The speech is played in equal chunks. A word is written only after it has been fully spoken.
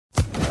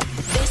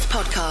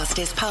podcast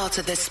is part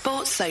of the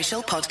Sports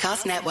Social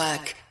Podcast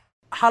Network.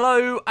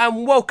 Hello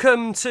and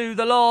welcome to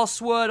The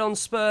Last Word on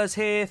Spurs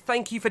here.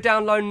 Thank you for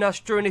downloading us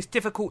during this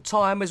difficult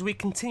time as we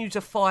continue to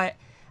fight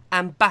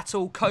and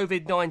battle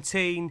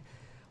COVID-19.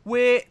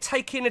 We're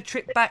taking a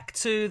trip back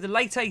to the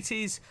late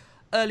 80s,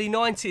 early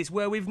 90s,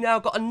 where we've now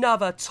got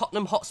another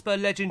Tottenham Hotspur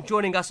legend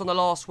joining us on The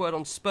Last Word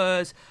on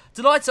Spurs.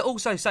 Delighted to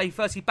also say,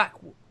 firstly, back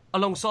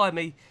alongside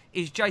me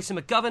is Jason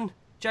McGovern.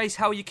 Jace,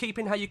 how are you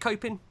keeping? How are you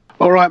coping?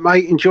 All right,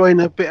 mate. Enjoying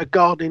a bit of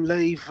gardening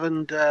leave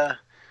and got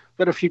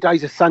a few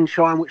days of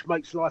sunshine, which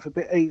makes life a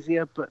bit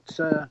easier. But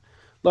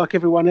like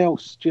everyone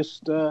else,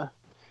 just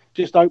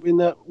hoping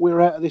that we're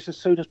out of this as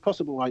soon as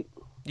possible, mate.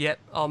 Yep,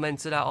 amen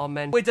to that,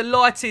 amen. We're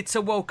delighted to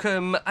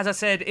welcome, as I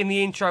said in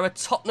the intro, a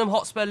Tottenham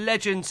Hotspur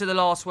legend to The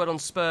Last Word on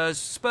Spurs.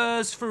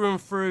 Spurs through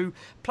and through,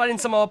 playing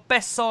some of our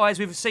best sides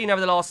we've seen over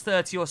the last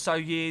 30 or so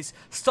years.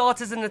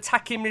 Started as an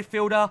attacking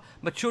midfielder,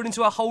 matured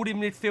into a holding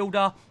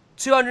midfielder.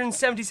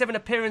 277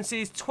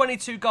 appearances,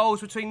 22 goals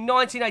between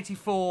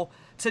 1984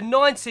 to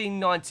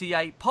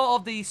 1998. Part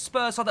of the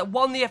Spurs side that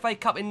won the FA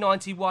Cup in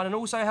 91 and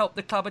also helped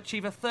the club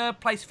achieve a third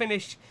place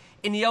finish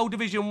in the old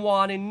Division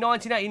 1 in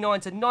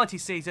 1989 to 90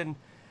 season.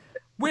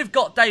 We've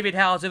got David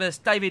Howells with us.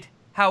 David,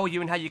 how are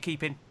you and how are you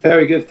keeping?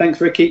 Very good. Thanks,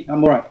 Ricky.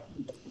 I'm all right.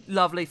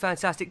 Lovely,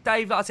 fantastic.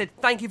 Dave, like I said,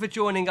 thank you for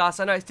joining us.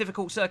 I know it's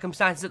difficult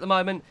circumstances at the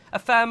moment. A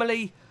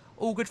family,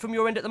 all good from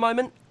your end at the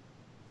moment?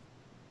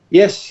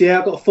 Yes, yeah,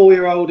 I've got a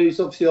 4-year-old who's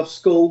obviously off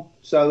school,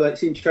 so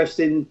it's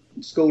interesting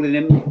schooling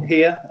him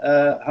here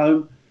at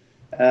home.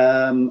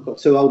 I've got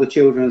 2 older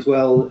children as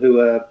well,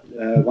 who are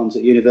one's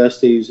at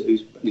university,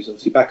 who's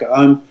obviously back at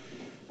home.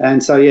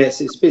 And so,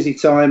 yes, it's a busy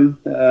time,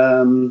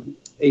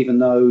 even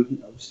though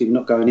obviously we're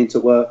not going into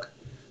work.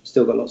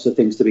 Still got lots of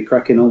things to be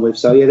cracking on with.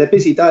 So, yeah, they're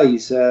busy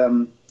days.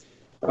 I'm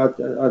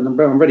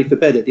ready for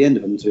bed at the end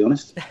of them, to be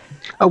honest.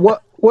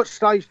 What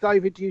stage,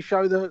 David, do you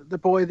show the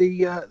boy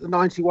the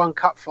 91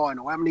 Cup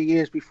final? How many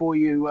years before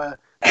you...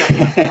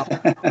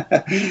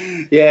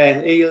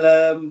 Yeah,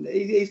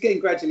 he's getting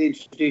gradually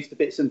introduced to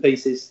bits and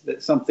pieces.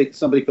 That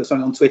somebody put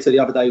something on Twitter the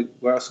other day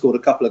where I scored a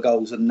couple of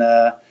goals and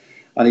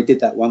he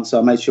did that once,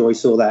 so I made sure he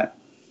saw that.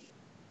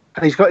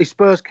 And he's got his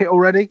Spurs kit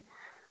already?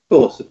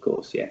 Of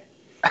course, yeah.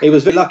 He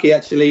was very lucky,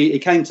 actually. He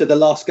came to the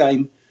last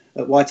game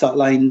at White Hart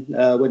Lane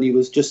when he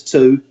was just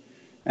 2.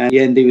 And at the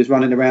end, he was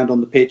running around on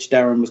the pitch.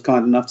 Darren, the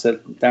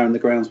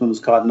groundsman, was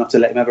kind enough to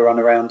let him have a run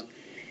around.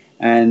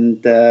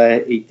 And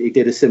he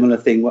did a similar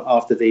thing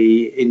after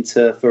the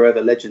Inter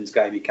Forever Legends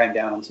game. He came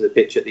down onto the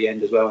pitch at the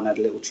end as well and had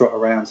a little trot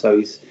around. So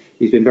he's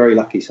been very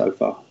lucky so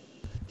far.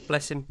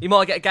 Bless him. You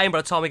might get a game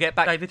by the time we get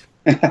back, David.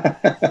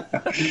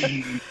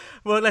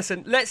 Well,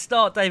 listen, let's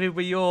start, David,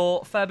 with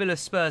your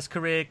fabulous Spurs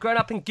career. Growing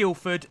up in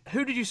Guildford,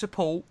 who did you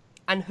support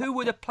and who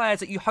were the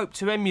players that you hoped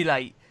to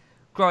emulate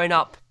growing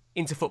up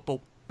into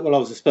football? Well, I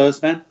was a Spurs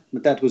fan.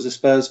 My dad was a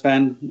Spurs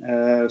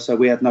fan, so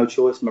we had no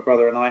choice, my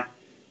brother and I.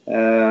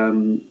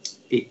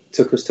 He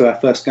took us to our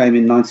first game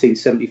in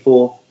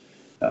 1974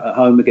 at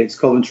home against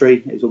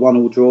Coventry. It was a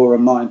 1-1 draw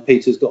and Martin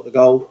Peters got the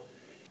goal.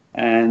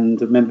 And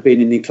I remember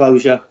being in the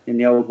enclosure in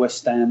the old West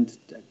Stand,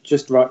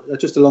 just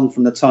along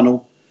from the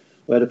tunnel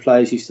where the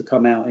players used to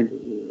come out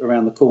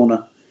around the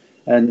corner.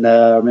 And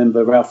I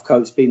remember Ralph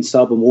Coates being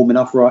sub and warming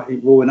up right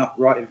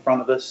in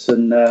front of us,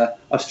 and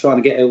us trying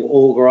to get an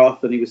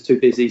autograph, and he was too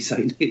busy, so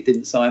he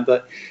didn't sign.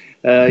 But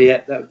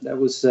that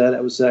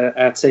was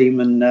our team,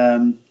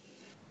 and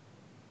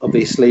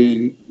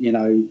obviously, you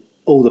know,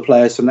 all the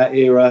players from that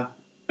era,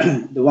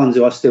 the ones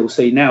who I still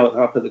see now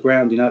up at the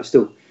ground, you know, it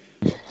still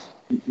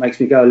makes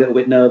me go a little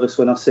bit nervous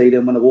when I see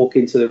them. When I walk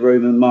into the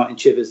room and Martin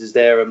Chivers is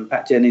there and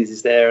Pat Jennings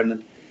is there,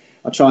 and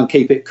I try and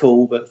keep it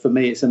cool, but for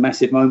me, it's a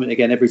massive moment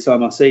again every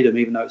time I see them,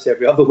 even though it's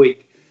every other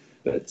week.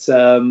 But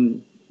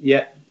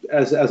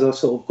as I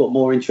sort of got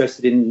more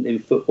interested in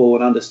football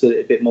and understood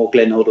it a bit more,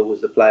 Glenn Hoddle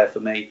was the player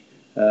for me.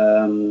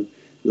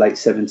 Late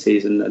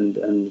 70s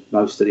and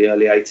most of the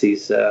early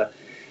 80s.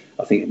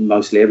 I think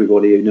mostly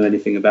everybody who knew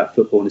anything about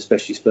football, and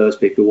especially Spurs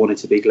people, wanted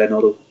to be Glenn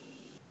Hoddle.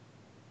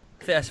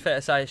 That's fair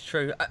to say, it's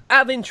true.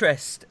 Out of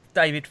interest,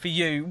 David, for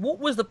you, what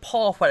was the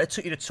pathway that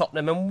took you to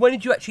Tottenham, and when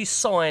did you actually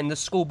sign the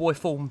schoolboy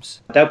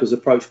forms? My dad was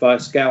approached by a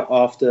scout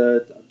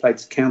after I played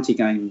the county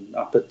game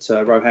up at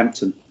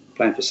Roehampton,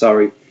 playing for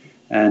Surrey,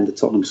 and the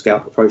Tottenham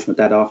scout approached my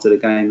dad after the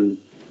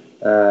game,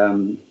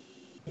 and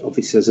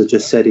obviously, as I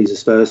just said, he's a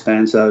Spurs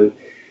fan, so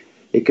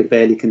he could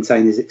barely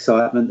contain his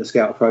excitement. The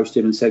scout approached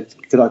him and said,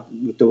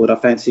 would I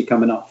fancy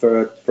coming up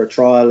for a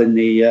trial in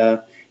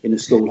the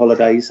school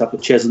holidays up at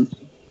Cheshunt?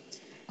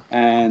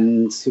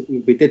 And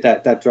we did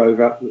that. Dad drove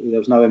up. There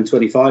was no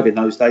M25 in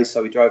those days,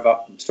 so we drove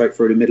up straight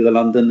through the middle of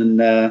London and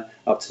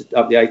up the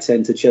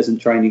A10 to Cheshunt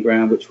training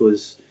ground, which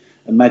was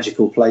a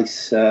magical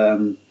place.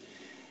 And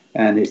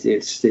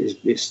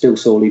it's still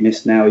sorely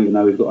missed now, even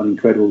though we've got an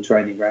incredible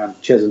training ground.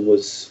 Cheshunt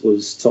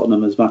was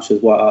Tottenham as much as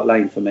White Hart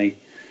Lane for me.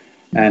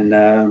 And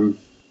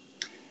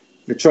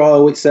the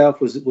trial itself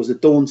was a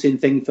daunting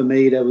thing for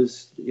me. There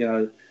was, you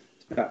know,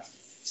 about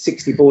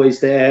 60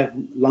 boys there,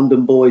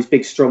 London boys,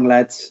 big strong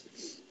lads.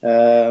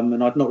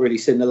 and I'd not really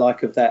seen the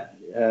like of that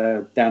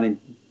down in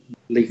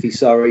leafy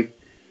Surrey,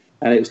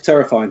 and it was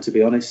terrifying, to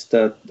be honest.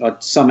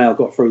 I'd somehow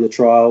got through the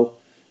trial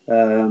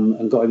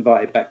and got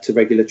invited back to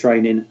regular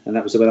training, and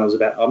that was when I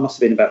must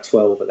have been about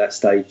 12 at that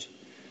stage.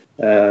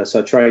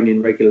 So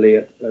training regularly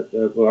at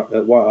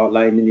White Hart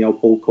Lane in the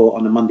old ball court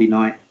on a Monday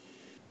night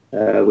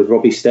with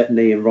Robbie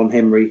Stepney and Ron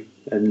Henry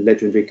and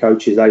legendary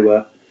coaches they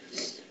were,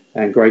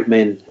 and great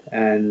men.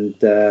 And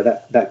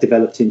that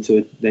developed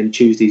into then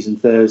Tuesdays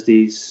and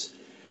Thursdays.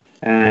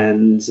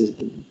 And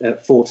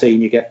at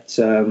 14, you get,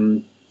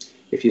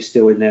 if you're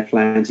still in their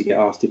plans, you get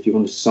asked if you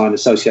want to sign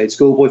associated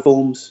schoolboy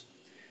forms,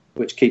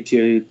 which keeps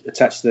you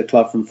attached to the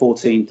club from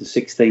 14 to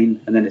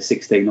 16. And then at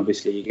 16,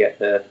 obviously, you get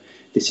the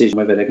decision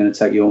whether they're going to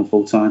take you on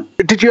full time.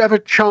 Did you have a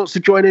chance to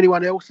join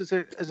anyone else as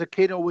a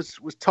kid, or was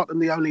Tottenham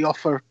the only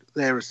offer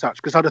there as such?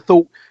 Because I'd have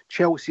thought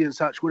Chelsea and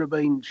such would have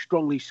been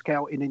strongly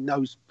scouting in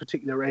those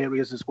particular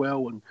areas as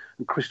well, and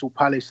Crystal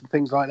Palace and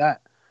things like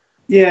that.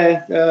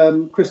 Yeah,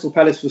 Crystal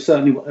Palace was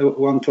certainly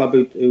one club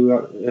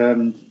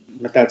who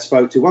my dad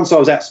spoke to. Once I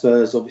was at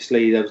Spurs,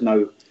 obviously there was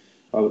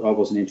I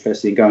wasn't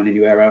interested in going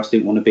anywhere else.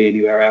 Didn't want to be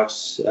anywhere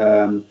else.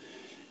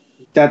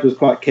 Dad was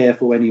quite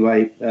careful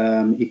anyway.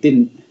 He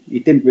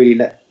didn't really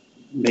let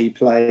me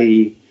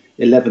play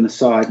 11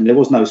 aside, and there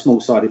was no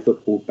small-sided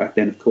football back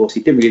then. Of course, he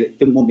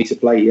didn't want me to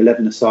play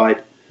 11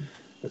 aside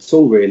at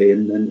all, really,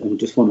 and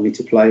just wanted me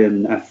to play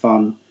and have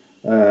fun.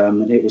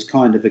 And it was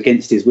kind of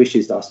against his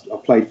wishes that I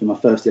played for my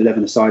first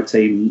 11 aside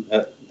team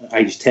at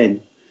age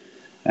 10,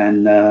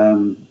 and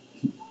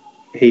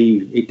he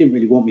didn't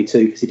really want me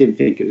to, because he didn't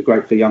think it was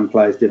great for young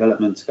players'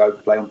 development to go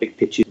play on big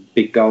pitches,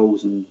 big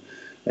goals, and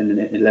then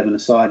 11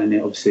 aside. And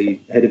it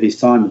obviously ahead of his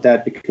time with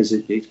Dad, because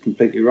he's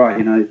completely right.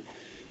 You know,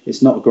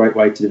 it's not a great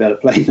way to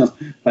develop playing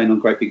on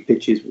great big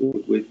pitches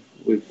with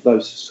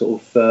those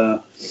sort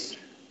of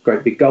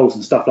great big goals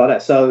and stuff like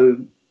that. So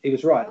he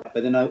was right,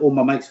 but then all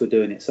my mates were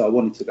doing it, so I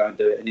wanted to go and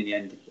do it. And in the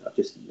end,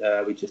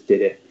 we just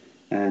did it,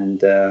 and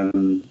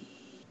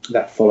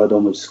that followed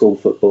on with school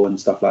football and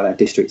stuff like that,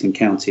 district and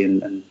county,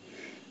 and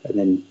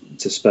then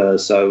to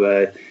Spurs.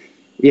 So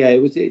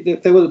there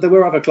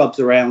were other clubs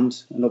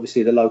around, and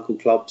obviously the local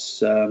clubs,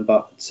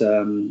 but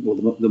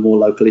the more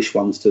localish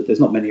ones. There's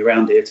not many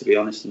around here, to be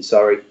honest, in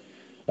Surrey.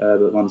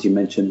 But ones you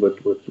mentioned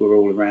were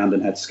all around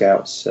and had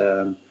scouts.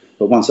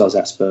 But once I was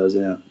at Spurs,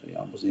 I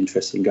wasn't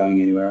interested in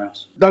going anywhere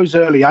else. Those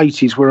early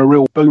 80s were a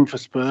real boom for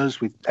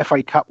Spurs, with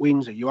FA Cup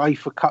wins, a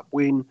UEFA Cup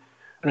win.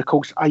 And of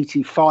course,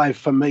 85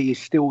 for me is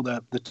still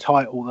the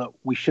title that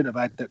we should have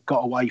had that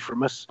got away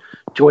from us.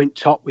 Joint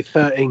top with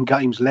 13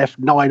 games left,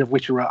 9 of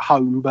which are at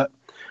home. But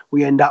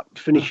we end up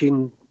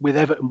finishing with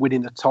Everton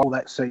winning the title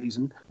that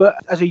season. But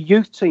as a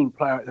youth team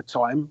player at the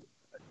time,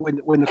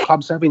 when the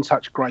club's having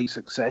such great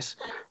success,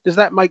 does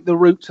that make the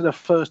route to the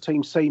first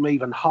team seem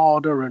even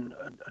harder and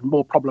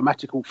more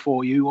problematical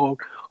for you, or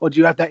do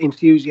you have that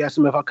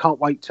enthusiasm of I can't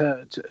wait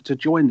to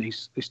join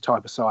this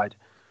type of side?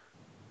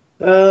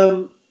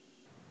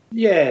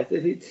 Yeah,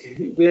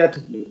 we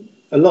had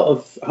a lot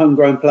of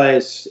homegrown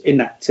players in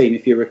that team,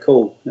 if you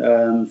recall.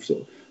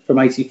 From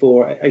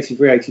 83,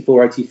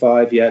 84,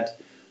 85, you had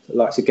the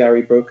likes of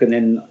Gary Brooke, and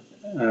then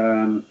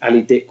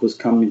Ali Dick was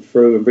coming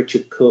through, and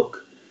Richard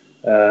Cook.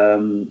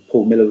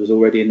 Paul Miller was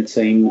already in the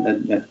team,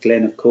 and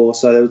Glenn, of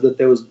course. So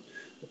there was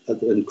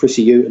and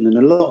Chrissy Houghton, and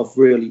a lot of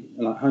really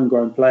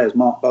homegrown players.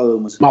 Mark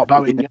Bowen was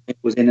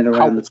in and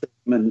around the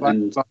team, and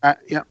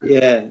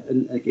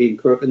Ian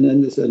Crook,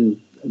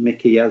 and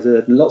Mickey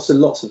Hazard, and lots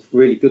of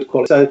really good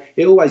quality. So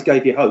it always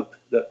gave you hope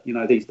that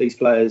these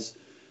players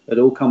had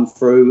all come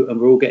through and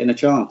were all getting a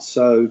chance.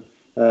 So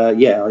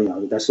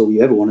that's all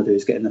you ever want to do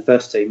is get in the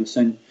first team. As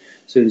soon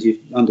as you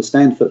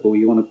understand football,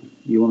 you want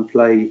to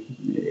play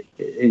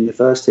in the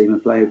first team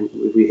and play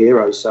with your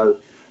heroes. So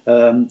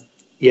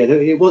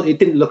it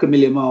didn't look a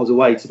million miles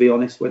away, to be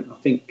honest. When I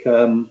think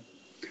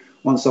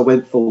once I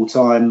went full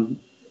time,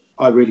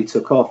 I really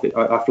took off.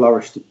 I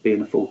flourished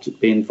being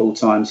full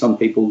time. Some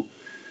people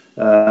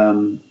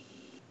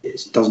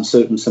it doesn't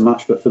suit them so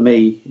much, but for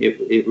me,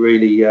 it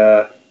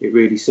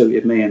really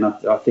suited me. And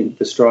I think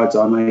the strides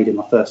I made in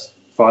my first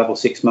 5 or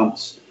 6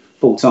 months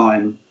full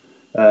time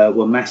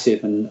were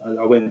massive, and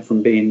I went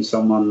from being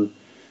someone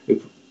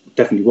who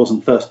definitely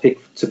wasn't first pick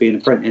to be an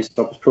apprentice.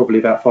 I was probably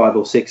about 5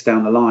 or 6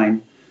 down the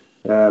line,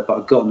 but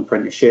I got an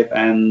apprenticeship,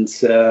 and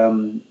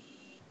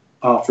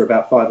after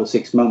about 5 or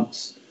 6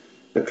 months,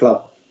 the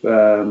club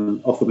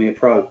offered me a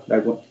pro.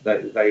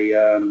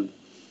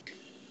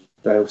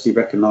 They obviously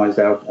recognised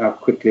how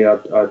quickly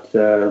I'd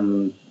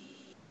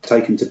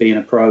taken to being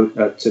a pro,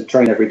 to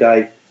train every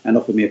day, and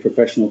offered me a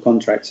professional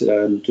contract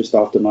just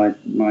after my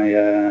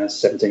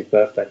 17th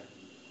birthday.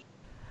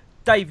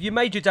 Dave, you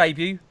made your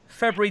debut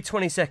February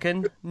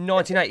 22nd,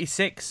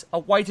 1986,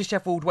 away to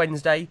Sheffield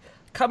Wednesday,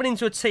 coming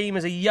into a team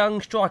as a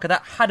young striker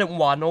that hadn't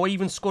won or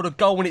even scored a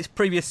goal in its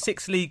previous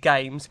 6 league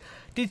games.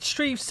 Did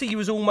Steve see you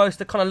as almost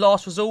a kind of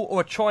last resort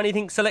or a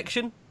try-anything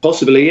selection?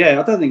 Possibly,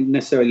 yeah. I don't think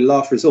necessarily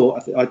last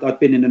resort. I'd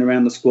been in and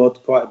around the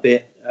squad quite a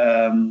bit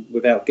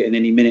without getting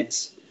any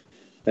minutes.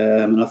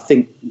 And I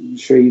think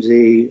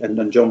Shrevesy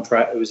and John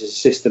Pratt, who was his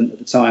assistant at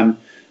the time,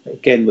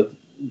 again, were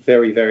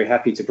very, very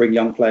happy to bring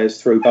young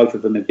players through. Both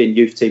of them had been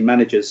youth team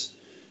managers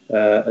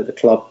at the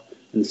club.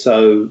 And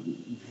so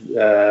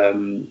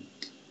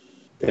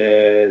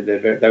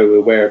they were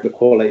aware of the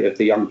quality of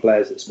the young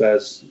players that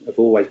Spurs have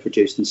always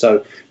produced. And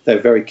so they're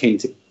very keen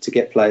to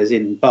get players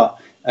in. But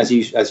as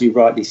you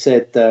rightly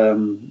said,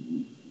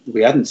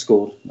 we hadn't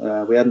scored.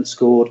 We hadn't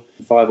scored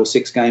 5 or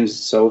 6 games,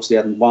 so obviously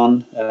hadn't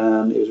won.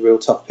 It was a real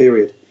tough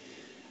period.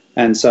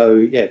 And so,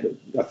 yeah,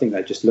 I think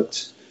they just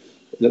looked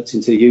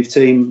into the youth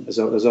team as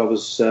I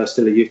was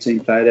still a youth team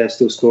player there,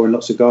 still scoring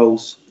lots of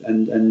goals,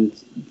 and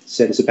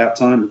said it's about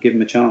time. Give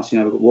them a chance.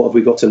 What have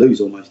we got to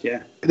lose almost?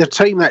 Yeah. The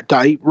team that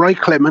day: Ray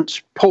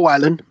Clements, Paul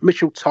Allen,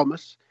 Mitchell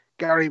Thomas,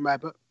 Gary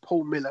Mabbott,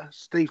 Paul Miller,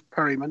 Steve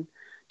Perryman,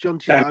 John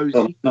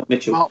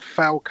Giannozzi, Mark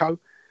Falco,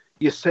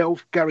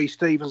 yourself, Gary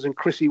Stevens, and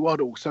Chrissy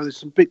Waddle. So there's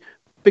some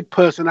big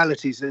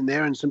personalities in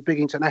there and some big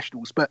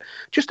internationals. But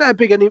just how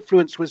big an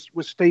influence was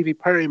Stevie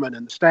Perryman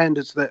and the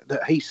standards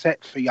that he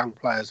set for young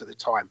players at the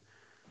time?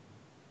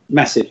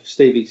 Massive.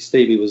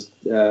 Stevie was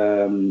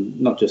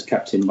not just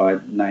captain by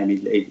name.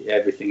 He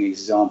everything.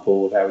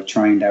 Example of how he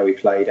trained, how he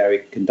played, how he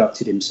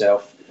conducted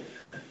himself.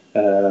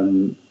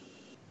 He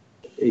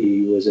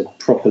was a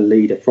proper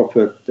leader,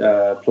 proper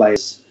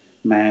players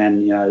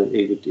man.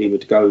 He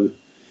would go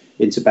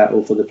into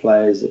battle for the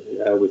players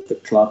with the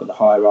club, at the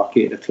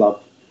hierarchy at the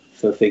club,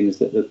 for things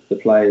that the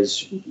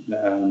players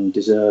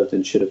deserved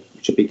and should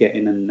be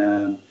getting.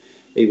 And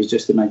he was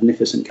just a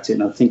magnificent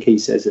captain. I think he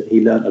says that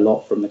he learnt a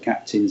lot from the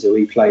captains who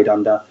he played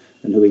under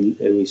and who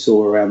he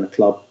saw around the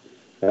club.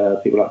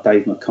 People like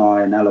Dave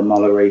Mackay and Alan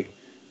Mullery,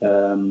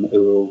 who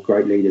were all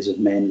great leaders of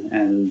men.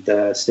 And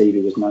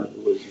Stevie was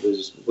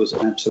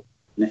an absolute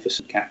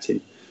magnificent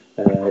captain,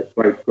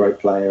 great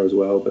player as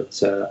well.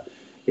 But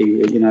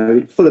he,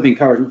 full of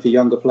encouragement for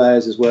younger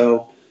players as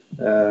well.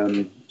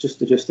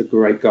 Just a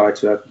great guy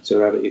to have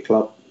at your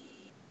club.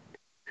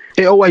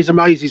 It always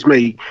amazes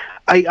me,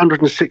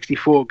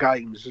 864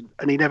 games,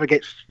 and he never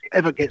gets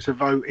a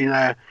vote in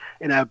our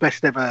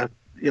best ever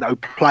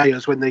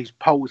players when these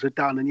polls are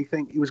done. And you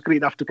think he was good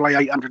enough to play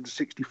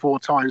 864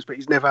 times, but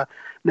he's never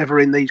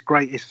in these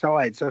greatest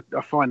sides. I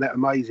find that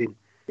amazing.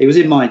 He was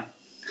in mine.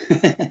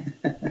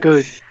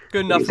 Good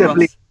enough for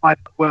us.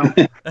 Well.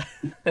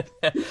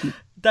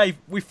 Dave,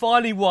 we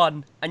finally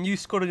won and you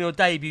scored on your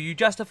debut. You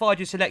justified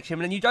your selection,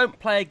 but then you don't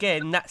play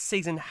again that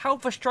season. How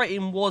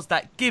frustrating was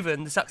that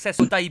given the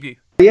successful debut?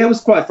 Yeah, it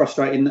was quite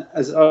frustrating.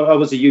 As I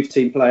was a youth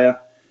team player.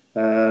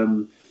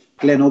 Glenn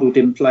Hoddle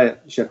didn't play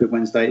at Sheffield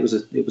Wednesday. It was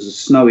a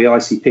snowy,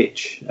 icy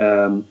pitch,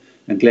 and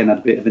Glenn had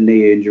a bit of a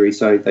knee injury,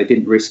 so they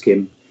didn't risk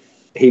him.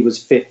 He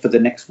was fit for the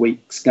next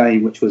week's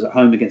game, which was at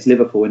home against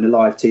Liverpool in a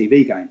live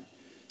TV game.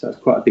 So it was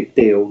quite a big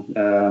deal.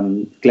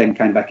 Glenn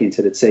came back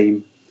into the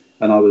team.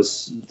 And I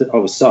was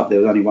sub.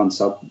 There was only one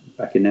sub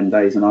back in them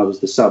days, and I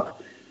was the sub.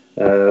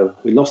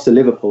 We lost to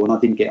Liverpool, and I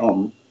didn't get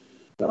on.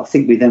 But I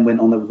think we then went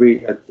on a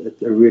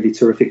really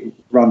terrific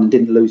run and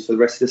didn't lose for the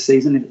rest of the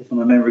season, if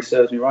my memory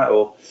serves me right.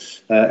 Or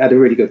had a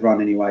really good run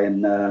anyway,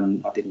 and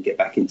I didn't get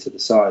back into the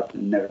side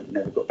and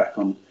never got back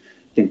on.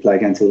 Didn't play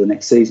again until the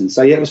next season.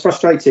 So yeah, it was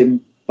frustrating.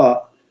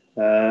 But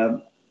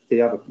the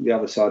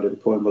other side of the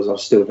coin was I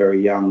was still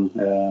very young,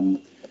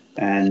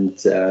 and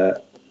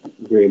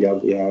really, I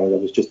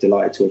was just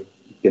delighted to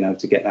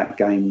to get that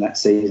game that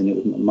season. It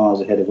was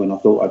miles ahead of when I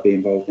thought I'd be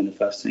involved in the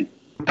first team.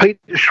 Peter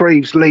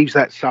Shreves leaves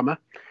that summer.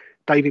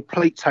 David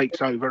Pleat takes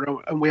over,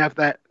 and we have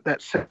that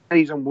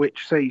season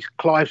which sees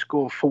Clive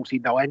score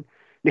 49.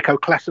 Nico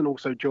Klassen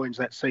also joins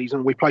that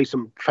season. We play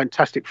some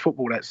fantastic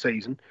football that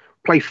season.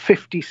 Play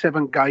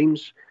 57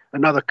 games,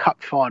 another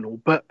cup final.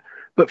 But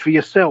for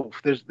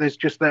yourself, there's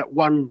just that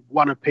one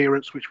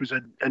appearance, which was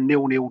a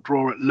 0-0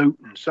 draw at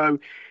Luton. So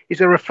is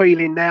there a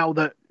feeling now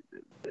that,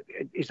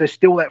 is there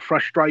still that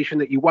frustration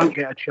that you won't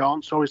get a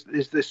chance, or is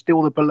there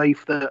still the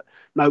belief that,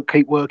 no,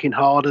 keep working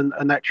hard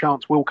and that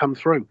chance will come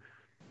through?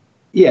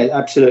 Yeah,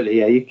 absolutely.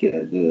 Yeah,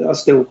 I'm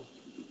still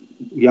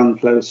a young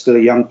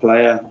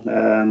player.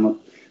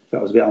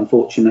 That was a bit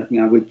unfortunate.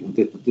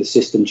 The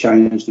system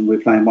changed and we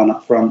were playing one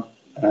up front.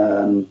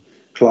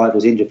 Clive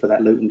was injured for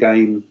that Luton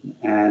game,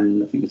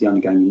 and I think it was the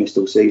only game we missed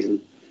all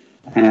season.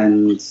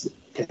 And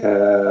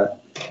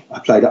I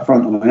played up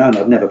front on my own.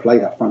 I'd never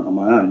played up front on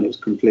my own. It was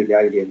a completely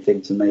alien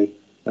thing to me.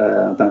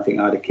 I don't think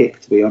I had a kick,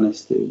 to be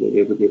honest.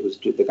 It was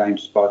the game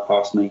just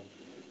bypassed me.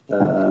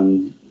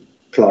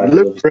 Clive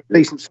looked for a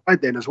decent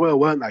side then as well,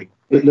 weren't they?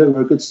 It looked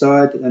for a good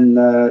side, and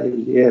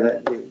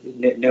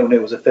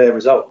 0-0 was a fair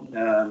result.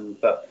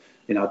 But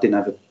I didn't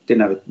have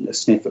a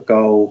sniff at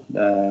goal,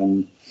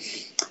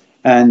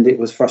 and it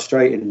was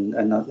frustrating.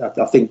 And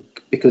I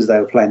think because they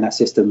were playing that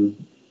system,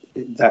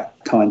 that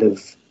kind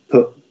of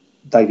put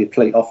David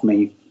Pleat off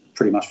me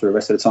pretty much for the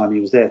rest of the time he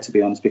was there, to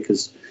be honest,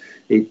 because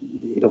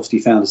he'd obviously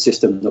found a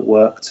system that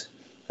worked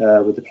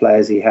with the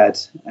players he had,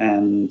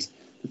 and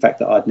the fact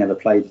that I'd never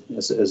played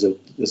as a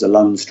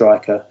lone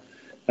striker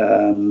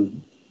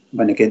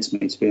went against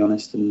me, to be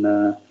honest.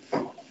 And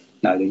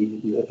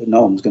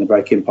no one was going to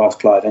break in past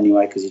Clive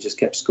anyway because he just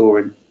kept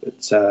scoring.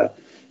 But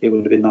it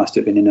would have been nice to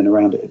have been in and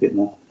around it a bit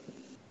more.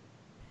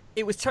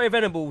 It was Terry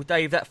Venable,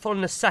 Dave, that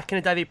following the sacking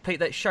of David Pleat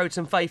that showed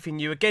some faith in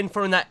you. Again,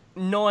 following that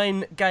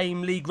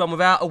 9-game league run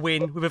without a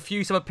win, with a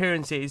few sub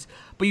appearances.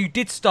 But you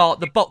did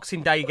start the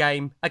Boxing Day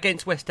game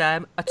against West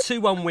Ham, a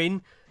 2-1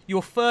 win,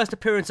 your first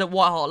appearance at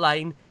White Hart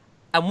Lane,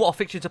 and what a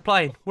fixture to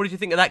play in. What did you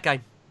think of that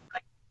game?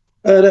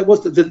 That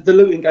was the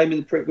Luton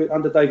game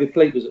under David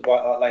Pleat was at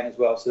White Hart Lane as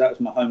well, so that was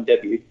my home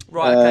debut.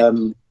 Right,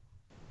 okay.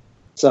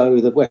 So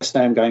the West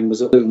Ham game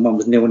was at Luton one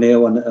was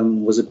 0-0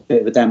 and was a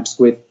bit of a damp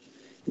squib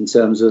in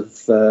terms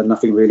of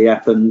nothing really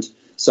happened.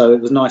 So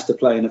it was nice to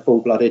play in a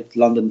full-blooded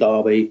London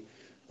derby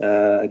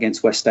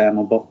against West Ham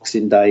on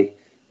Boxing Day.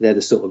 They're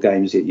the sort of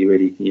games that you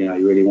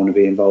really want to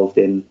be involved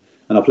in.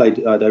 And I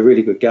had a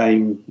really good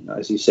game.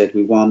 As you said,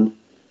 we won.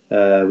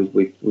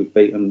 We've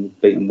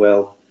beaten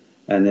well,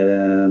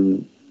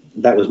 and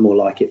that was more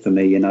like it for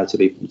me, to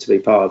be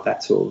part of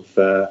that sort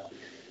of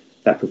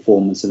that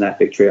performance and that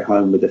victory at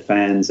home with the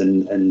fans,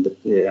 and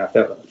I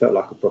felt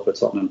like a proper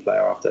Tottenham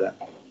player after that.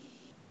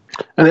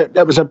 And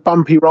that was a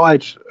bumpy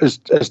ride as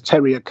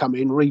Terry had come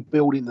in,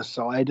 rebuilding the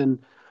side. And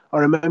I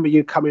remember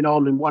you coming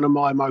on in one of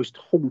my most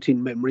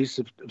haunting memories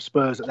of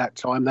Spurs at that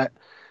time, that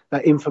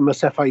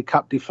infamous FA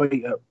Cup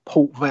defeat at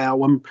Port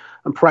Vale. And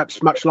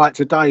perhaps much like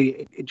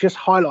today, it just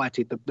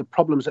highlighted the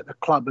problems at the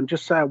club and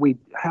just how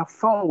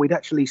far we'd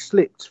actually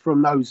slipped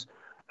from those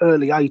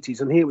early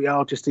 80s. And here we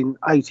are just in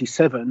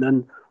 87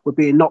 and we're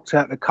being knocked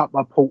out of the cup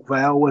by Port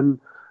Vale and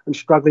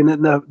struggling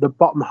in the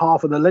bottom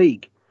half of the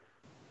league.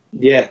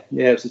 Yeah,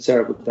 it was a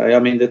terrible day. I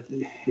mean,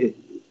 the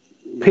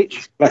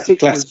classic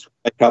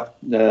FA Cup.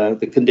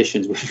 The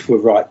conditions were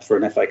ripe for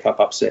an FA Cup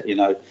upset.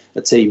 A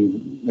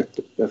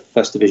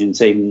First Division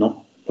team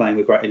not playing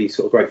with any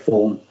sort of great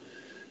form.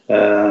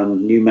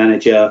 New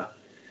manager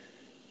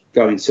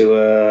going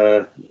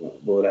to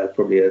they're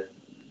probably a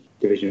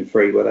Division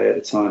 3 were they at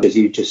the time. As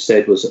you just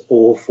said, was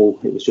awful.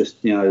 It was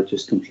just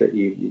just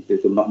completely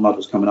the mud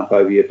was coming up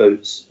over your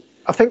boots.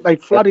 I think they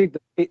flooded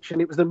the pitch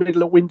and it was the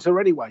middle of winter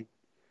anyway.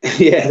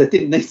 Yeah, they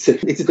didn't need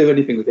to do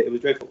anything with it. It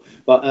was dreadful.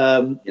 But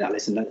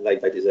listen, they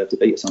deserved to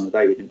beat us on the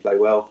day. We didn't play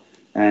well,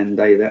 and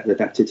they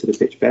adapted to the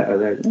pitch better.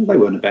 They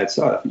weren't a bad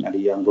side. I think they had a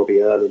young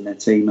Robbie Earle in their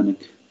team and a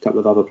couple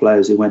of other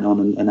players who went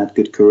on and had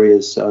good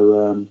careers.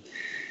 So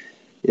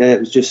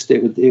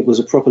it was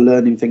a proper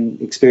learning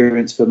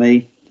experience for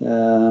me,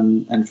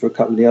 and for a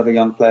couple of the other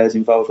young players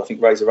involved. I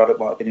think Razor Ruddock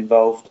might have been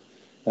involved,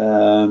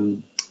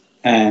 it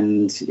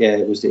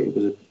was a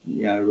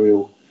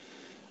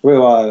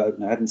real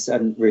eye-opener. I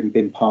hadn't really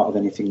been part of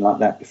anything like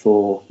that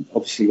before.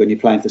 Obviously, when you're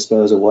playing for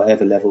Spurs or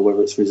whatever level,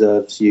 whether it's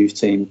reserves, youth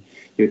team,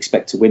 you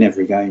expect to win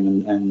every game,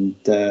 and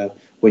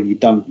when you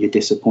don't, you're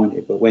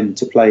disappointed. But when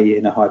to play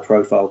in a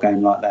high-profile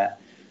game like that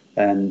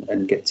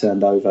and get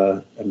turned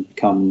over and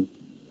become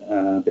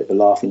a bit of a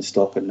laughing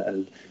stock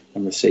and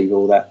receive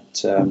all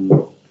that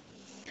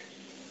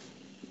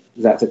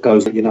that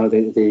goes,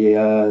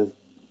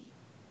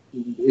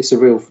 it's a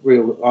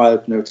real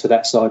eye-opener to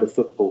that side of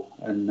football,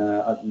 and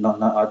I've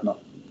not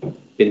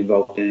been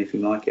involved in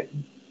anything like it.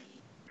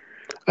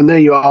 And there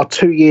you are,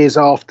 2 years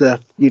after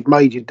you'd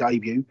made your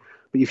debut,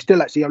 but you've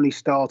still actually only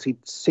started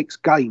 6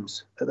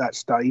 games at that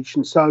stage.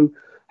 And so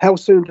how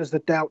soon does the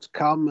doubts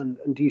come, and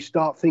do you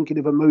start thinking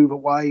of a move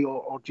away,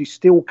 or do you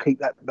still keep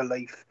that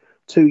belief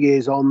 2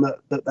 years on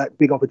that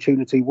big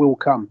opportunity will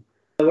come?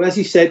 Well, as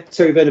you said,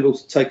 Terry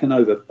Venable's taken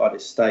over by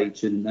this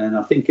stage, and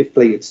I think if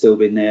Pleat had still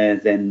been there,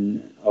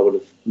 then I would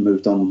have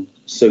moved on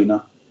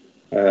sooner.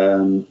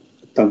 I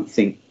don't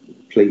think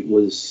Pleat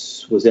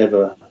was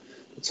ever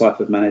the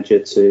type of manager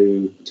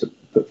to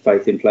put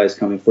faith in players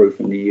coming through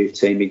from the youth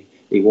team.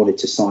 He wanted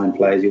to sign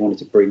players, he wanted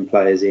to bring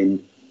players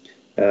in,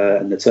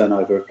 and the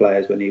turnover of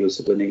players when he was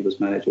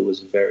manager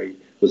was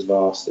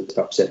vast. It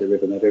upset the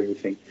rhythm of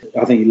everything.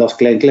 I think he lost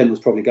Glenn. Glenn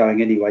was probably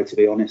going anyway, to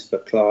be honest,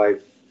 but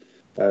Clive.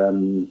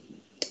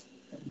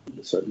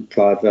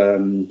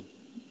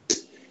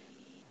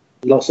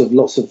 Lots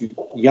of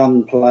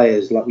young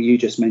players, like you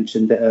just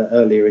mentioned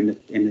earlier in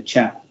the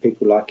chat.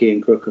 People like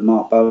Ian Crook and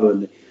Mark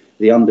Bowen,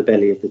 the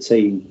underbelly of the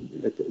team,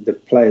 the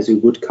players who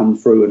would come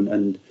through,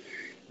 and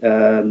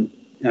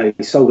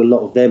he sold a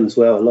lot of them as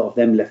well. A lot of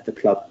them left the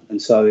club,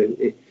 and so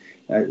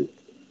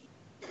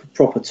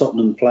proper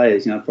Tottenham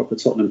players, proper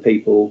Tottenham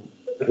people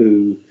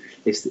who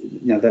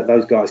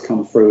those guys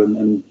come through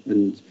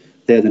and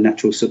they're the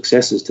natural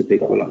successors to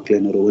people like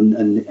Glenn Hoddle,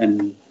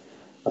 and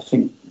I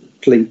think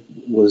Pleat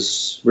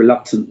was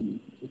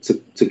reluctant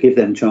to give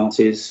them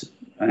chances,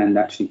 and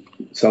actually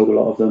sold a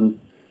lot of them,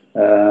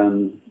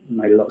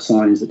 made a lot of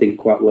signings that didn't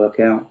quite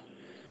work out.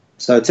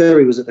 So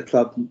Terry was at the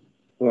club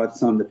by the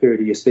time, the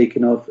period you're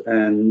speaking of,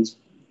 and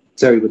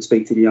Terry would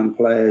speak to the young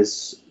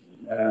players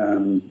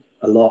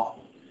a lot,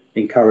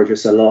 encourage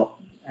us a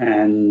lot,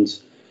 and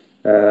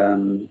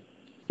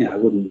I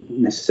wouldn't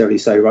necessarily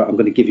say, right, I'm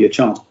going to give you a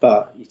chance,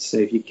 but he'd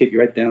say, if you keep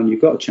your head down, you've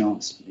got a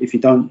chance. If you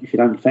don't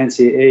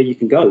fancy it here, you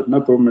can go,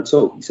 no problem at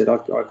all. He said, I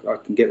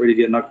can get rid of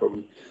you, no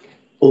problem.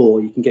 or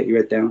you can get your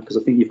head down because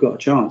I think you've got a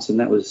chance. And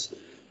that was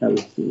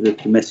the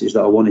message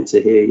that I wanted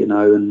to hear, you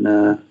know. And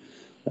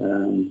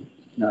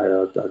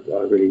no,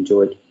 I really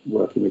enjoyed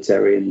working with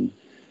Terry, and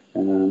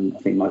I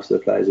think most of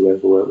the players who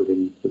ever worked with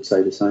him would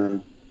say the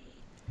same.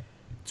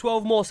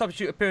 12 more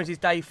substitute appearances,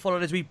 Dave,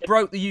 followed as we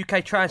broke the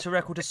UK transfer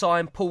record to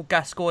sign Paul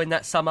Gascoigne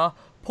that summer.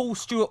 Paul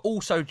Stewart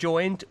also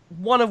joined,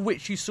 one of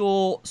which you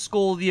saw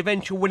score the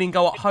eventual winning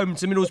goal at home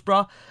to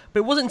Middlesbrough. But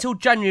it wasn't until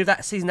January of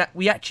that season that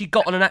we actually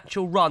got on an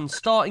actual run,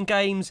 starting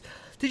games.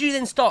 Did you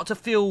then start to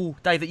feel,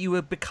 Dave, that you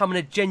were becoming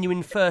a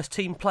genuine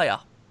first-team player?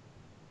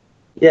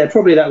 Yeah,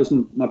 probably that was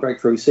my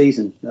breakthrough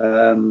season.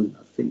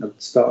 I think I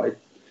started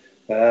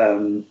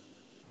to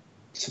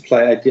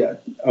play.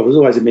 I was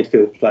always a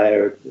midfield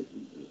player,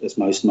 as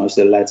most of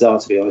the lads are,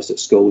 to be honest, at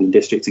school and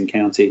district and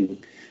county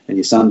and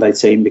your Sunday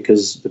team,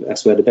 because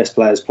that's where the best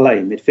players play,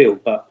 in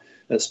midfield. But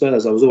at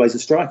Spurs, I was always a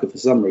striker for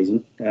some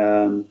reason.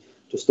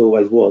 Just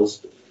always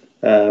was.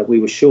 We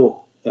were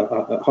short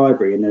at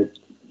Highbury in a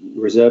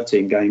reserve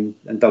team game,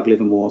 and Doug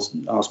Livermore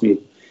asked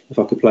me if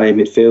I could play in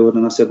midfield,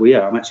 and I said, well,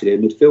 yeah, I'm actually a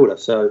midfielder,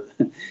 so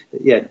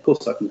yeah, of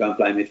course I can go and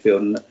play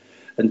midfield.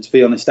 And to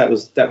be honest, that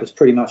was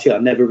pretty much it. I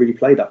never really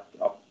played up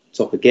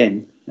top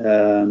again.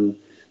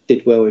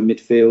 Did well in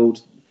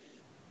midfield,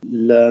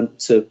 learned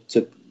to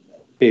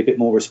be a bit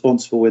more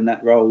responsible in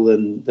that role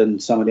than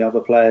some of the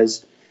other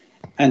players.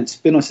 And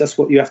to be honest, that's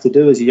what you have to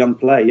do as a young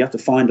player. You have to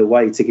find a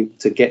way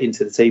to get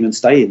into the team and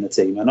stay in the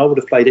team. And I would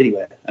have played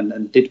anywhere,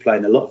 and did play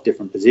in a lot of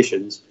different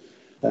positions.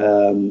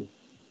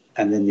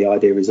 And then the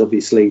idea is,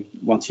 obviously,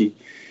 once you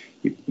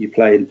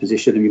play in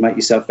position and you make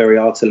yourself very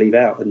hard to leave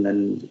out, and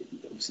then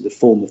obviously the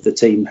form of the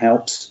team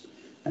helps.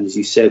 And as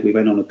you said, we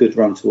went on a good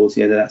run towards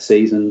the end of that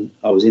season.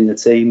 I was in the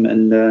team,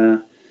 and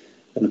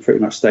I pretty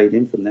much stayed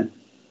in from then.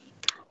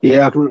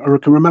 Yeah, I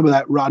can remember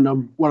that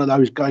run. One of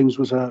those games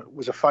was a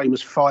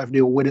famous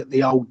 5-0 win at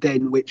the Old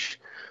Den, which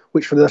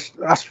for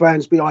us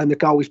fans behind the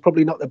goal is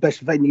probably not the best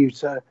venue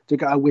to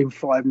go and win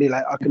 5-0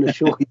 at, I can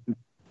assure you.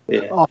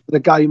 Yeah. After the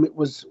game, it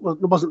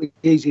wasn't the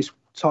easiest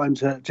time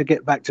to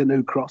get back to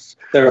New Cross.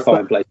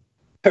 Terrifying place.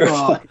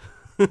 Terrifying.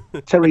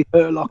 Terry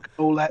Hurlock,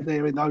 all that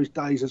there in those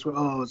days as well.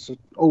 Oh, it's an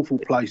awful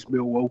place,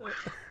 Millwall.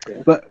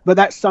 Yeah. But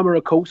that summer,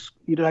 of course,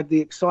 you'd had the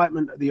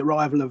excitement of the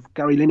arrival of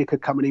Gary Lineker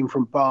coming in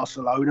from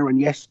Barcelona. And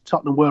yes,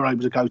 Tottenham were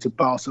able to go to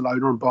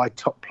Barcelona and buy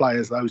top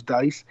players those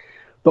days.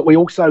 But we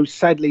also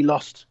sadly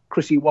lost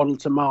Chrissy Waddle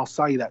to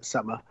Marseille that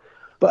summer.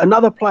 But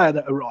another player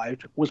that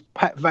arrived was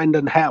Pat van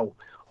den Hel,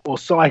 or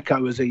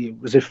Psycho as he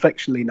was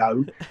affectionately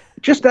known.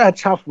 Just how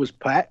tough was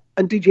Pat?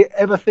 And did you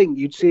ever think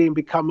you'd see him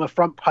become a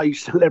front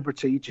page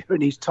celebrity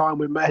during his time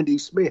with Mandy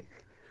Smith?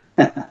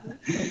 He's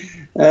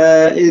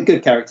a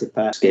good character,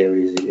 Pat.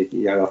 Scary,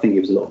 I think he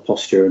was a lot of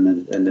posture,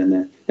 and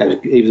then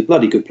he was a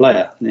bloody good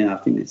player. I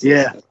think it's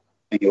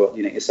what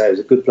you need to say. He was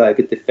a good player,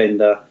 good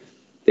defender,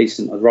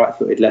 decent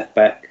right-footed left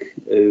back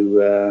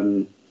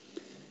who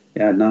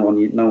no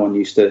one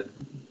used to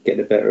get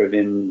the better of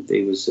him.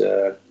 He was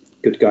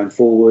good going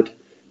forward.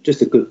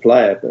 Just a good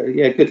player, but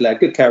yeah, good lad,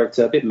 good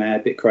character, a bit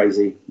mad, a bit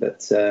crazy,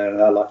 but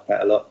I liked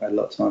Pat a lot. I had a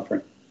lot of time for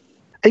him.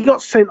 He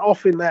got sent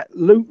off in that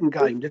Luton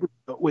game, didn't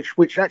he?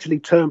 Which actually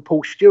turned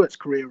Paul Stewart's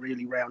career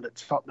really round at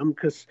Tottenham,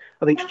 because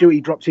I think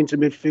Stewie dropped into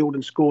midfield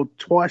and scored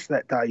twice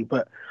that day.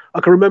 But I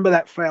can remember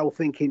that foul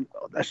thinking,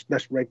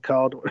 that's red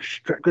card.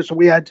 Because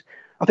we had,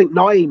 I think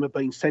Naeem had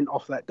been sent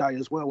off that day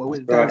as well. We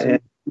went down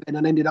to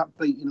and ended up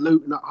beating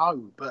Luton at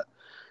home. But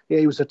yeah,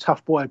 he was a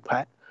tough boy,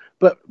 Pat.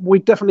 But we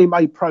definitely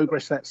made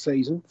progress that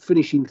season,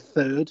 finishing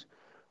third,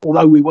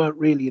 although we weren't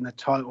really in a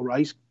title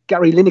race.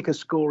 Gary Lineker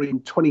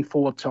scoring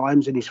 24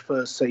 times in his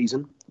first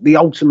season, the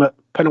ultimate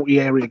penalty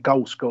area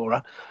goal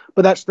scorer.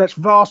 But that's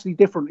vastly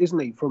different, isn't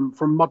he, from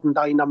modern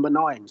day number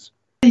 9s?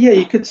 Yeah,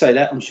 you could say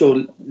that. I'm sure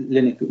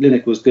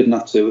Lineker was good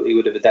enough he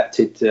would have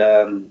adapted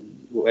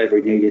whatever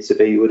he needed to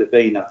be. He would have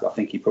been. I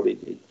think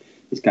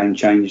his game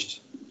changed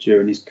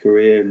during his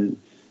career,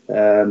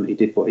 and he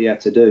did what he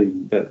had to do.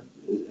 But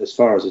as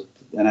far as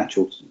an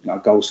actual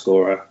goal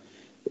scorer,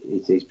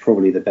 he's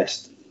probably the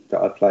best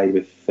that I played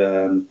with.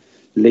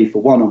 Lee,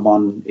 for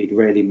one-on-one, he'd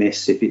rarely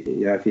miss. If he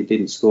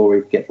didn't score,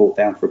 he'd get brought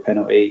down for a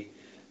penalty.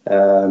 He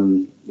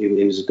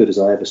was as good as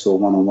I ever saw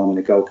one-on-one with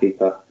a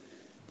goalkeeper.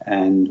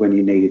 And when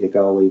you needed a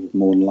goal, he would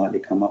more than likely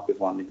come up with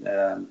one.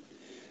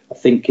 I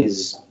think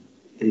his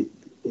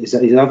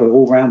other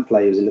all-round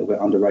play was a little bit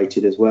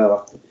underrated as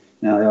well.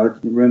 Now, I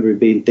remember him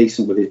being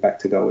decent with his back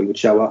to goal. He would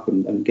show up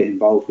and get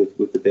involved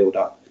with the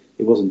build-up.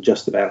 It wasn't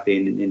just about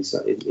being in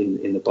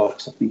the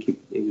box. I think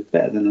he was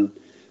better than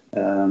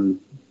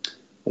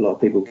a lot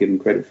of people give him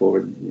credit for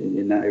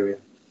in that area.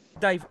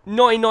 Dave,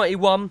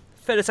 1991,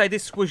 fair to say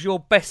this was your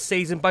best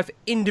season, both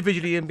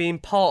individually and being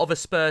part of a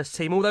Spurs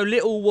team. Although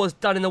little was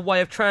done in the way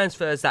of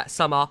transfers that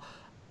summer,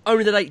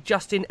 only the late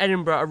Justin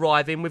Edinburgh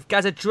arriving, with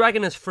Gazza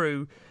dragging us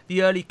through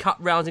the early cup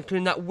rounds,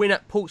 including that win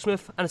at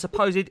Portsmouth and a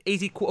supposed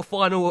easy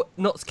quarter-final at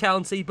Notts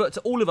County. But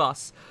to all of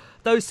us,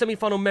 those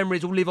semi-final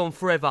memories will live on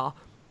forever.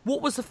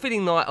 What was the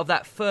feeling like of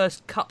that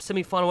first cup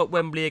semi-final at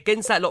Wembley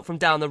against that lot from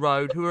down the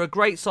road, who were a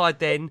great side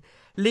then,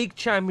 league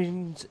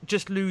champions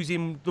just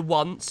losing the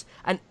once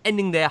and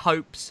ending their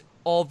hopes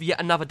of yet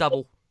another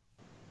double.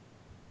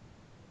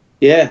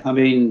 Yeah, I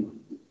mean,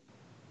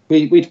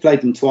 we'd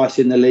played them twice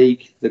in the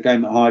league. The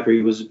game at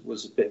Highbury was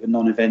a bit of a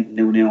non-event,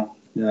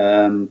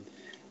 0-0.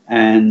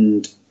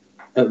 And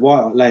at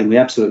White Hart Lane, we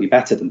absolutely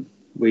battered them.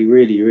 We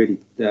really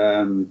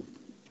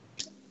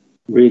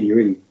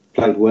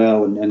played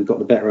well and got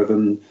the better of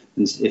them.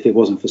 And if it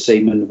wasn't for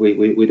Seaman,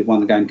 we'd have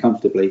won the game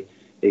comfortably.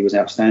 He was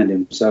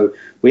outstanding. So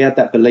we had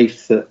that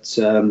belief that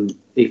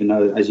even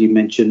though, as you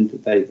mentioned,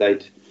 they'd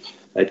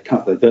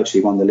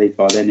virtually won the league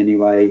by then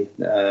anyway.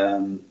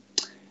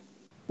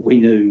 We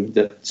knew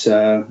that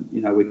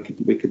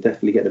we could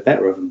definitely get the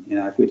better of them.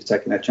 If we'd have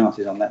taken our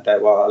chances on that day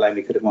at White Hart Lane,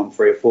 we could have won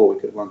 3 or 4. We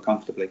could have won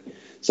comfortably.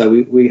 So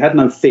we had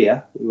no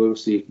fear. We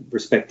obviously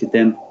respected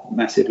them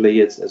massively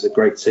as a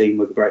great team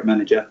with a great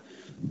manager.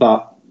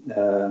 But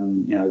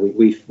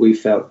we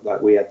felt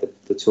like we had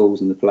the tools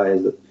and the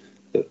players that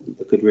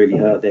could really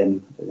hurt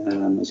them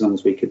as long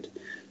as we could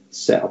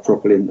set up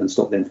properly and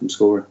stop them from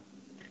scoring.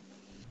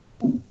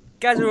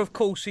 Gazza, of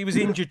course, he was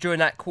injured during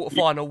that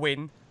quarter-final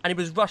win, and he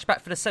was rushed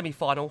back for the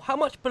semi-final. How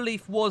much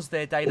belief was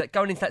there, Dave, that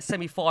going into that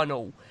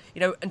semi-final,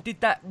 and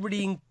did that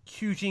really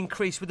hugely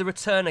increase with the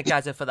return of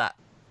Gazza for that?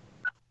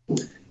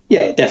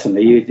 Yeah,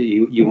 definitely.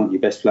 You want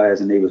your best players,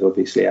 and he was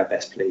obviously our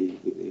best player.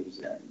 He was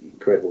an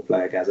incredible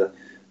player, Gazza.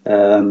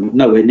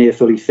 Nowhere near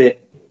fully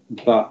fit,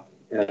 but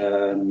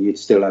you'd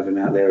still have him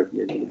out there.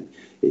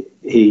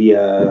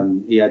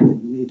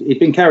 He'd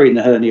been carrying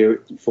the hernia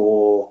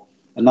for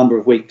a number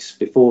of weeks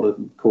before the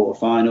quarter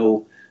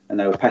final, and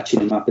they were patching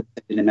him up and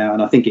sending him out.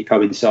 And I think it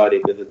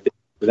coincided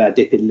with our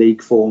dip in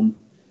league form.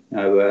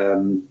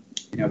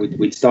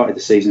 We'd started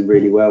the season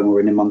really well, and we were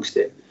in amongst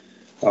it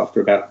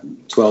after about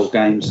 12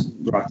 games,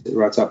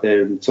 right up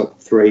there in the top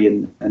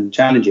 3 and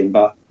challenging.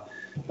 But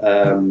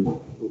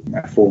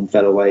our form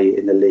fell away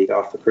in the league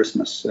after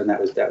Christmas, and that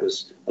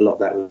was a lot.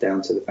 That was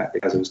down to the fact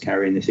that Gazza was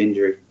carrying this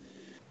injury.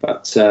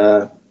 But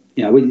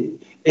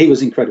he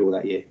was incredible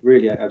that year,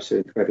 really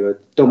absolutely incredible,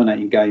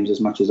 dominating games as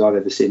much as I've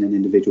ever seen an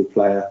individual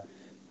player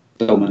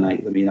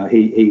dominate them.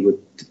 He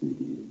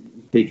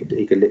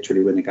could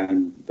literally win a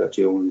game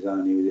virtually all on his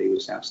own. He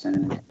was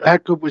outstanding. How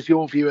good was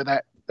your view of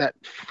that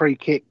free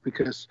kick?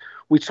 Because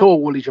we tore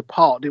Woolwich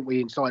apart, didn't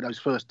we, inside those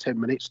first 10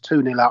 minutes,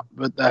 2-0 up.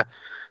 But the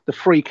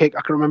free kick,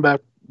 I can remember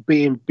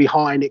being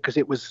behind it because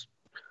it was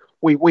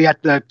we had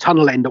the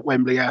tunnel end at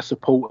Wembley, our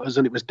supporters,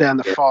 and it was down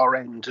the far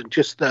end, and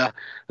just the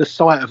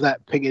sight of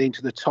that pinging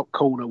into the top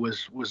corner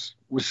was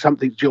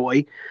something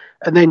joy.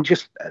 And then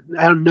just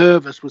how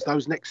nervous was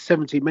those next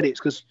 70 minutes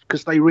because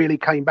they really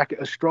came back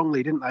at us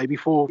strongly, didn't they,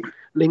 before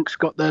Links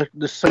got the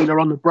sealer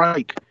on the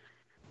break.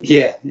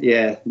 Yeah.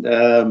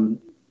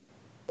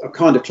 I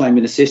kind of claimed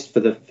an assist for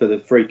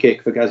the free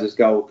kick for Gazza's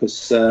goal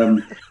because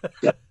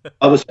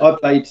I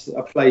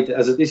played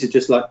as this is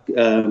just like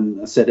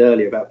I said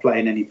earlier about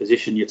playing any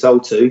position you're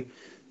told to.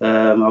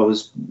 I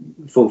was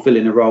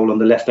fulfilling a role on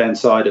the left hand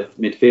side of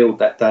midfield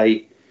that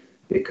day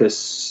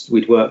because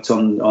we'd worked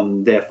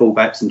on their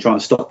fullbacks and trying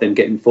to stop them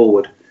getting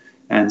forward,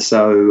 and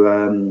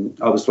so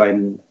I was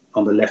playing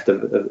on the left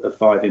of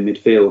 5 in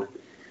midfield,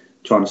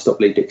 trying to stop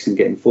Lee Dixon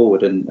getting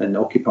forward and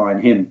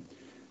occupying him.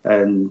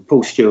 And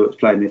Paul Stewart was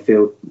playing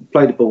midfield,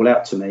 played the ball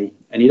out to me,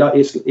 and he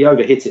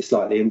overhit it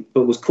slightly,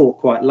 but was caught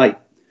quite late.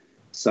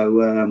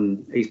 So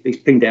he's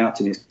pinged it out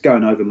to me. It's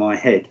going over my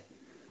head,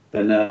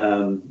 and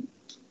I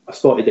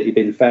spotted that he'd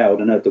been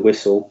fouled and heard the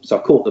whistle. So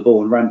I caught the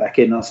ball and ran back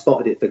in, and I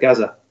spotted it for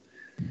Gazza.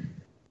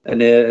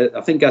 And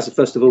I think Gazza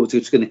first of all was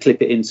just going to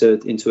clip it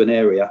into an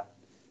area,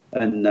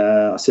 and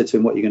I said to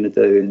him, "What are you going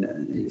to do?"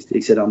 And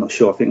he said, "I'm not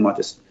sure. I think I might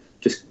just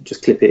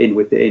clip it in,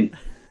 whip it in."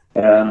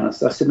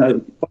 So I said,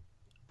 "No.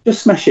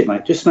 Just smash it,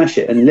 mate. Just smash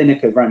it." And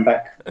Lineker ran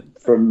back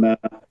from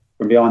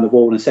behind the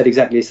wall and said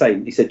exactly the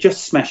same. He said,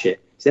 "Just smash it."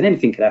 He said,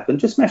 "Anything could happen.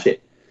 Just smash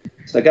it."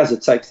 So Gazza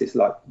takes this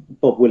like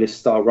Bob Willis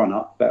style run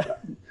up, about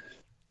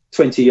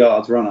 20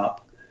 yards run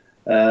up,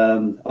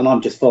 and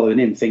I'm just following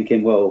him,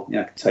 thinking, well,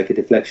 could take a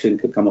deflection,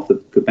 could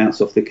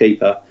bounce off the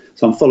keeper.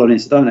 So I'm following him,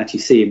 so I don't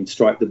actually see him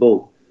strike the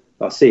ball.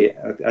 I see it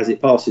as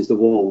it passes the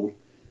wall.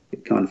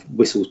 It kind of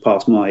whistles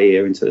past my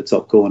ear into the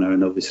top corner,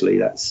 and obviously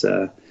that's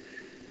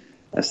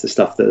the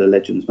stuff that the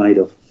legend's made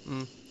of.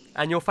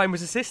 And your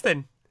famous assist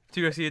then,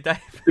 to your Dave.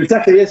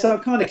 Exactly, yeah, so I'm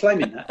kind of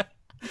claiming that.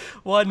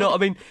 Why not? I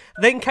mean,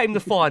 then came the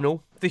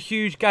final, the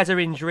huge Gazza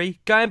injury,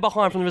 going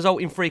behind from the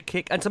resulting free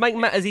kick, and to make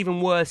matters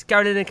even worse,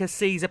 Gary Lineker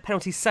sees a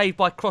penalty saved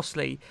by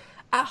Crossley.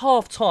 At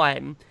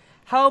half-time,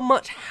 how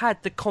much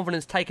had the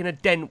confidence taken a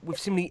dent with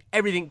seemingly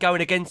everything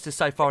going against us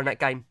so far in that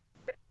game?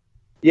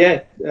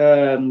 Yeah,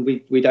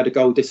 we'd had a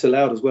goal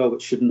disallowed as well,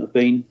 which shouldn't have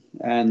been.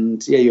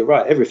 And yeah, you're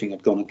right, everything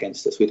had gone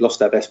against us. We'd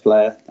lost our best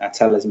player, our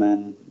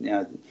talisman,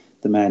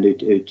 the man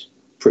who'd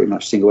pretty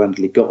much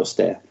single-handedly got us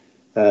there.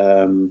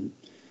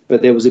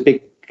 But there was a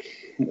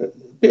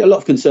lot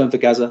of concern for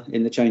Gazza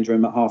in the change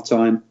room at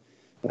half-time.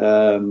 He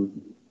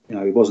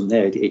wasn't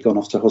there; he'd gone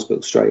off to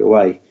hospital straight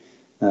away.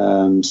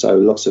 So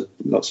lots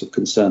of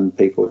concerned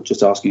people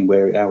just asking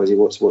how is he,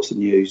 what's the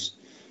news.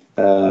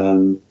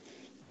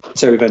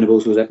 Terry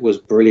Venables was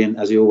brilliant,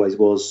 as he always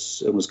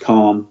was, and was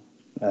calm,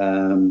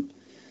 and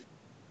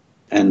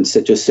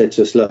just said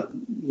to us, look,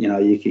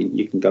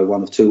 you can go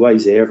one of two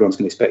ways here. Everyone's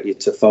going to expect you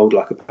to fold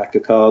like a pack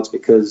of cards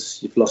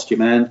because you've lost your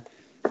man.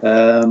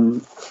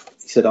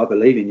 He said, I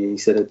believe in you. He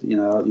said,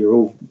 you're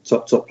all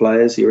top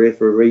players. You're here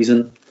for a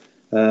reason.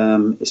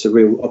 It's a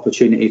real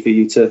opportunity for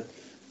you to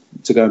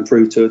go and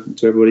prove to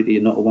everybody that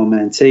you're not a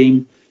one-man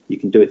team. You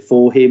can do it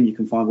for him. You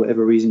can find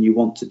whatever reason you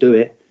want to do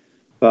it.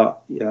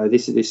 But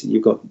this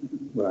you've got.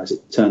 Well, as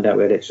it turned out,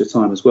 we had extra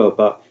time as well.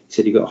 But he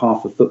said you've got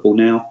half of football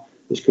now,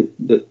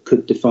 that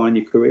could define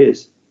your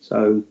careers.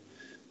 So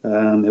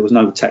there was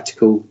no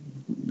tactical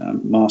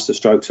master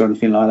strokes or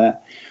anything like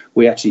that.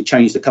 We actually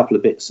changed a couple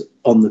of bits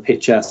on the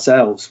pitch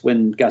ourselves.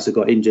 When Gazza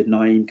got injured,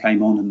 Naeem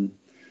came on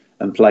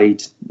and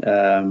played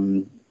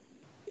in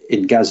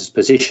Gazza's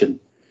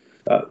position.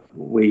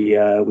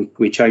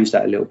 We changed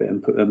that a little bit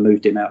and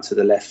moved him out to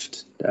the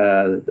left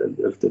of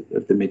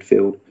the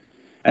midfield,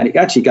 and it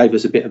actually gave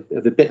us a bit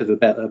of a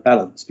better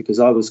balance, because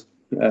I was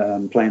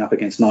playing up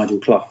against Nigel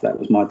Clough. That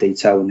was my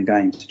detail in the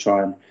game, to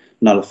try and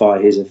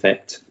nullify his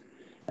effect,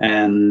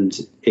 and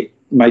it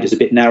made us a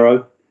bit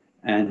narrow.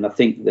 And I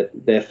think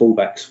that their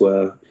fullbacks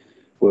were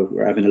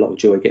having a lot of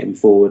joy getting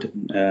forward.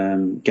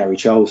 Gary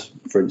Charles,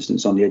 for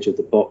instance, on the edge of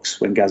the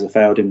box when Gazza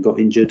fouled him, got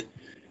injured.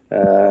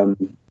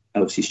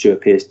 Obviously,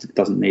 Stuart Pearce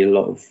didn't need a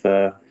lot of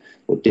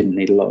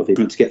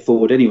him to get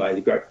forward anyway.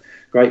 The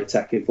great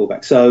attacking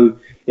fullback. So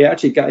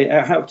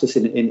it helped us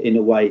in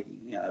a way.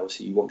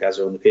 Obviously, you want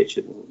Gazza on the pitch,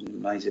 an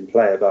amazing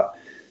player, but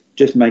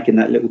just making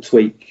that little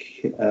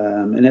tweak,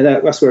 and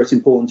that's where it's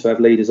important to have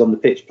leaders on the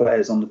pitch,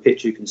 players on the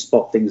pitch who can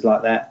spot things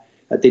like that.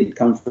 That didn't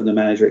come from the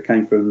manager; it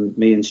came from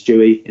me and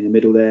Stewie in the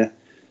middle there,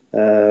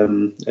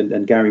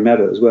 and Gary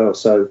Mabbott as well.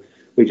 So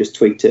we just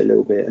tweaked it a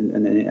little bit,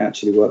 and then it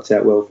actually worked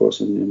out well for us,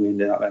 and we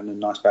ended up having a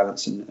nice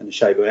balance and a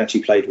shape. We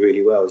actually played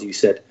really well, as you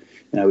said.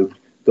 We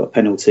got a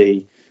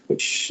penalty,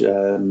 which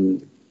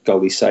goal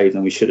we saved,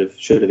 and we should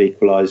have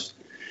equalised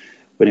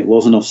when it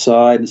wasn't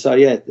offside. And so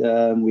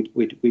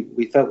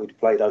we felt we'd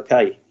played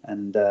okay,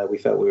 and we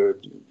felt we were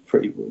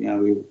pretty, we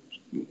were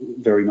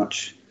very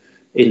much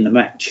in the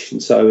match.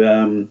 And so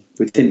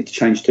we didn't need to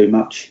change too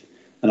much.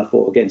 And I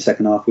thought, again,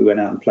 second half we went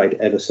out and played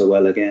ever so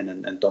well again,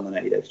 and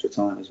dominated extra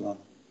time as well.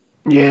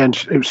 Yeah, and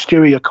it was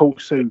Stewie, of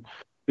course, who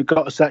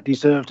got us that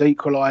deserved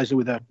equaliser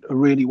with a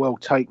really well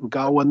taken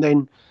goal, and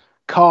then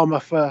karma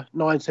for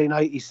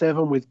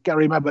 1987 with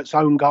Gary Mabbott's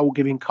own goal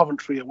giving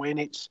Coventry a win.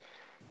 It's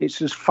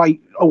as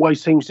fate always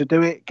seems to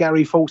do it.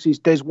 Gary forces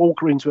Des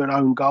Walker into an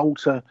own goal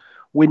to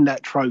win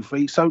that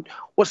trophy. So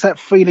what's that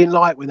feeling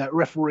like when that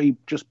referee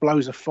just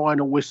blows a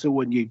final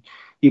whistle and you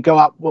go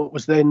up what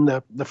was then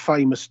the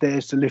famous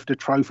stairs to lift a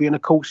trophy, and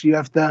of course you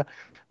have the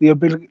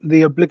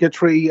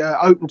obligatory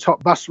open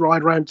top bus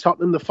ride around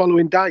Tottenham the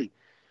following day?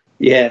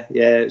 Yeah,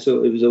 it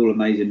was all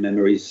amazing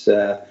memories.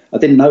 I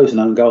didn't know it was an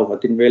own goal. I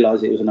didn't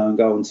realise it was an own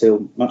goal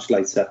until much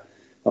later.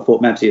 I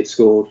thought Mabsy had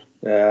scored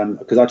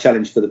because I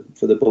challenged for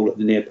the ball at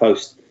the near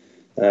post,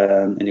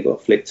 and it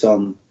got flicked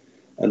on,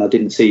 and I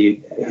didn't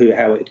see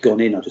how it had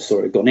gone in. I just saw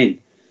it had gone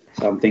in.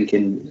 So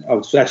I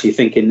was actually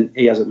thinking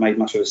he hasn't made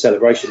much of a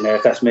celebration there.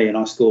 If that's me and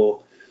I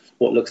score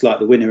what looks like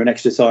the winner in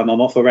extra time,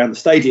 I'm off around the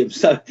stadium.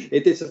 So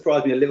it did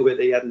surprise me a little bit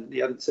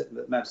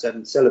that Mabs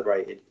hadn't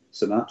celebrated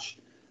so much.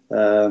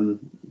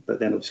 But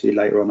then obviously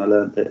later on I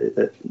learned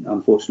that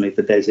unfortunately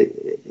for Des,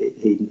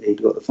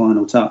 he'd got the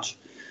final touch.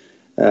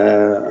 I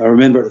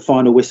remember at the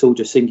final whistle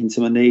just sinking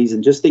to my knees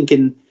and just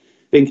thinking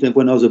of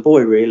when I was a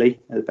boy, really,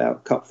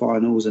 about cup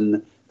finals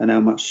and how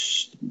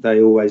much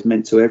they always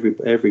meant to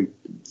every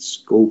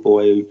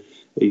schoolboy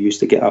who used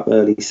to get up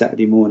early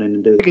Saturday morning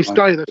and do the biggest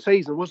day of the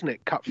season, wasn't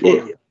it? Cup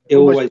final. Yeah, it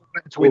always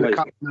to win the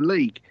cup in the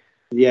league.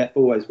 Yeah,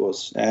 always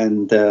was.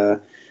 And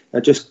I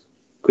just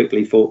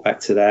quickly thought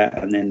back to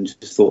that, and then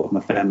just thought of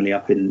my family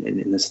up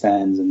in the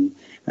stands and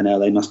how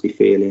they must be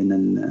feeling,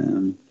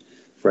 and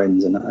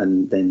friends,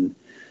 and then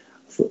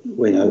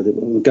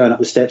going up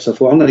the steps, I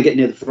thought I'm going to get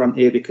near the front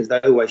here because they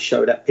always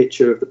show that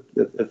picture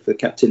of the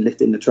captain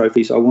lifting the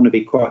trophy, so I want to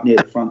be quite near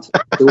the front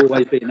to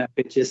always be in that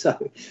picture. So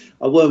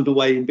I wormed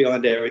away in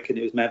behind Eric, and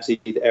it was Mabsy,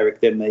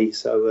 Eric, then me.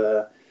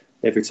 So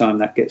every time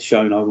that gets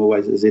shown, I'm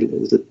always as a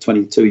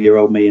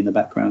 22-year-old me in the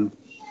background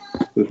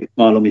with a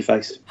smile on my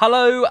face.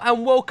 Hello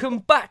and welcome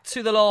back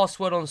to The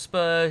Last Word on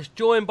Spurs,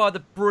 joined by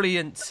the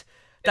brilliant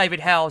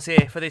David Howells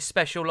here for this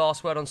special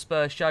Last Word on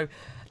Spurs show.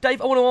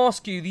 Dave, I want to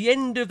ask you, the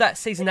end of that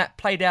season that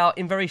played out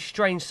in very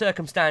strange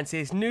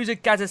circumstances, news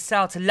of Gazza's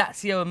sale to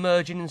Lazio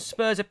emerging and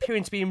Spurs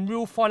appearing to be in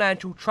real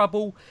financial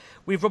trouble,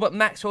 with Robert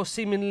Maxwell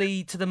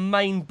seemingly to the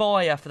main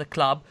buyer for the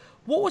club.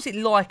 What was it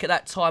like at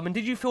that time, and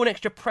did you feel an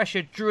extra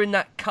pressure during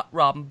that cut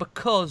run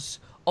because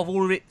of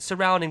all of it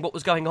surrounding what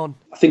was going on?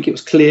 I think it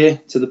was clear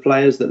to the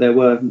players that there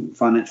were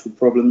financial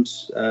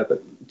problems,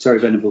 but Terry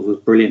Venables was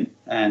brilliant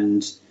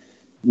and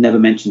never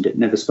mentioned it,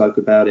 never spoke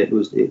about it.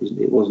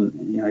 It wasn't,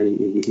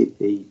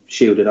 he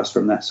shielded us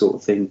from that sort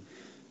of thing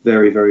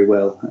very, very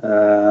well.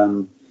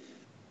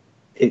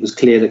 It was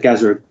clear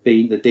that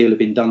the deal had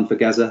been done for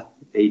Gazza.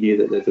 he knew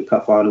that the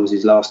cup final was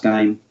his last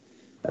game,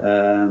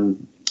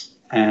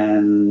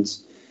 and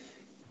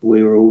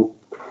we were all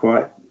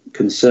quite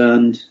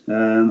concerned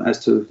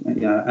as to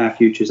our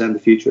futures and the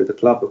future of the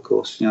club, of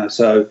course.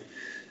 So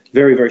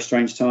very, very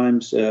strange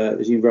times.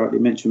 As you rightly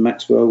mentioned,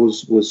 Maxwell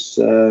was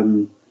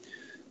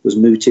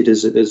mooted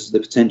as the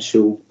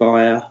potential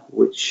buyer,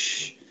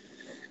 which,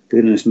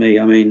 goodness me,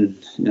 I mean,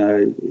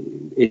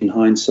 in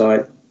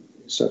hindsight,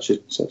 such a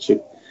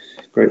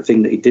great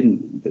thing that he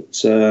didn't.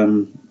 But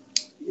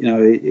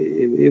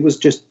it was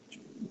just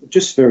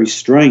very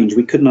strange.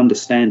 We couldn't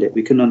understand it.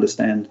 We couldn't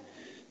understand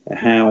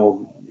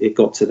how it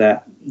got to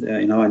that.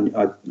 I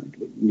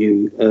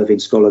knew Irving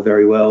Scholar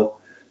very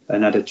well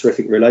and had a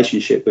terrific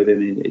relationship with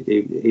him.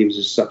 He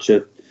was such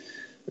a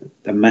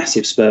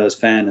massive Spurs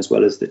fan as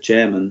well as the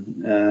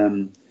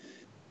chairman.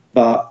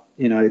 But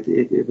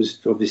it was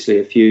obviously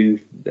a few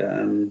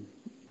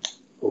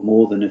or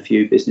more than a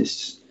few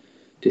business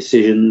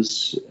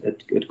decisions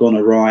had gone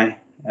awry,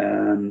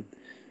 and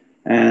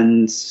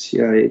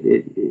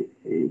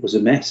it was a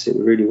mess. It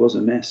really was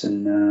a mess,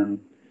 and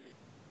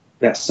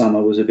that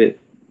summer was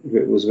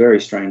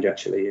very strange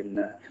actually. And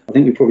I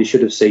think we probably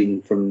should have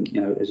seen from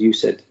as you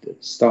said, at the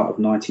start of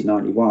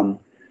 1991.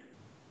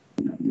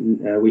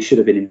 We should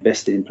have been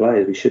investing in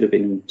players. We should have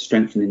been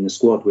strengthening the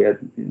squad. We had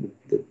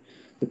the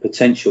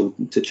potential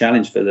to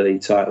challenge for the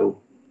league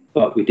title,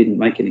 but we didn't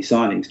make any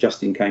signings.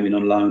 Justin came in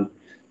on loan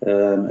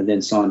and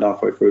then signed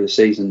halfway through the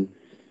season.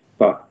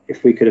 But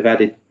if we could have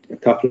added a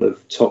couple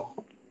of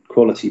top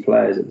quality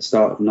players at the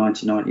start of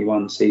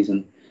 1991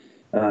 season,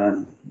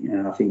 I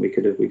think we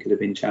could have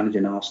been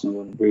challenging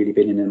Arsenal and really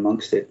been in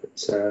amongst it.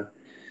 But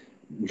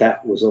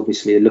that was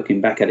obviously, looking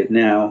back at it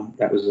now,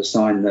 that was a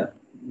sign that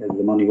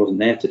the money wasn't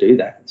there to do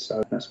that.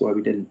 So that's why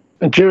we didn't.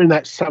 And during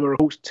that summer, of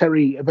course,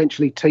 Terry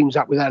eventually teams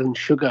up with Alan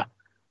Sugar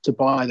to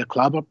buy the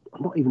club. I'm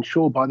not even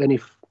sure by then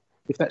if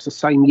that's the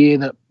same year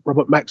that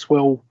Robert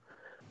Maxwell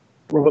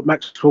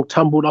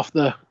tumbled off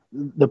the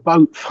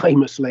boat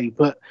famously.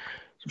 But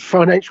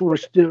financial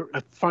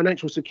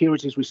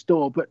security is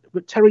restored. But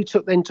Terry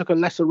took a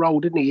lesser role,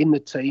 didn't he, in the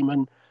team,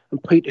 and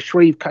Peter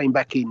Shreve came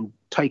back in,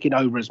 taking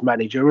over as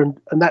manager, and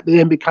that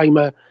then became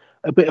a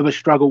bit of a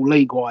struggle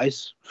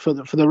league-wise for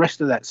the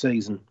rest of that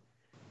season.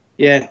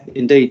 Yeah,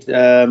 indeed.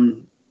 I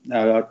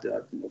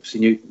obviously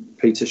knew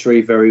Peter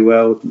Shreve very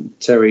well.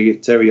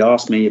 Terry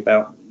asked me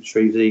about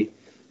Shreve.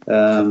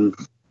 I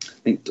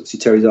think obviously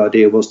Terry's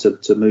idea was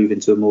to move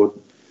into a more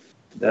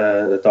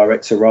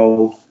director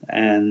role,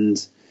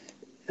 and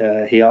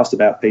he asked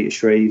about Peter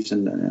Shreves,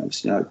 and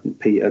obviously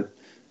Peter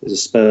is a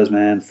Spurs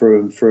man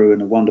through and through,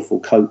 and a wonderful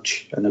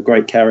coach and a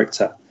great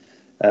character.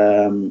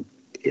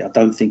 I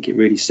don't think it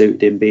really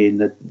suited him being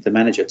the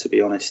manager, to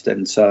be honest,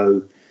 and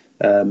so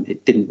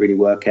it didn't really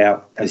work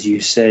out. As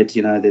you said,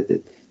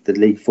 the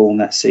league form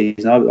that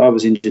season, I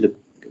was injured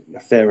a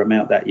fair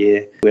amount that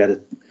year. We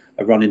had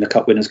a run in the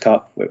Cup Winners'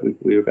 Cup where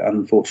we were a bit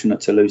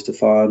unfortunate to lose to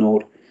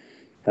Feyenoord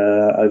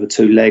over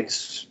two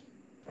legs,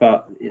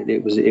 but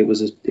it was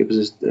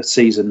a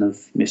season of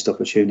missed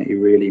opportunity,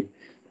 really.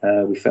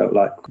 We felt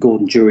like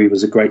Gordon Jury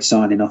was a great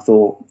signing, I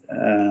thought.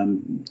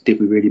 Did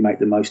we really make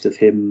the most of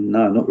him?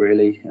 No, not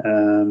really.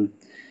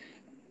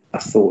 I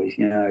thought,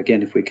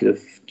 again, if we could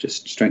have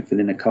just strengthened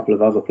in a couple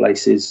of other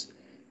places,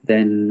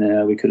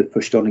 then we could have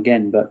pushed on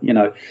again. But,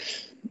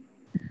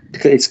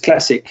 it's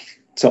classic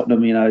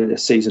Tottenham, a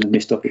season of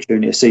missed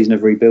opportunity, a season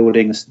of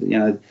rebuilding.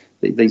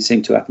 These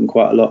seem to happen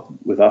quite a lot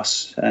with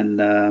us, and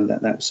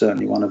that was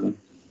certainly one of them.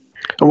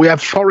 And we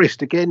have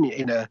Forest again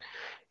in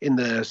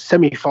the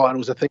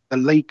semi-finals, I think, the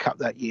League Cup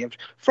that year.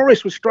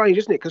 Forest was strange,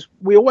 isn't it? Because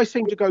we always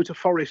seem to go to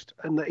Forest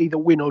and either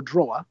win or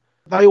draw.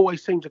 They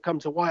always seem to come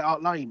to White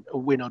Hart Lane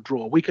and win or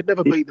draw. We could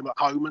never beat them at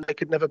home, and they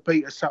could never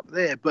beat us up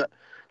there. But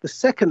the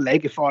second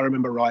leg, if I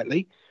remember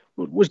rightly,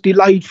 was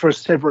delayed for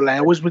several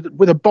hours with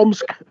a bomb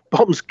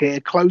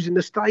scare closing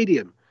the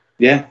stadium.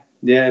 Yeah,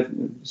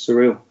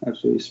 surreal,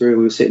 absolutely surreal.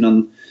 We were sitting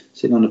on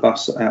the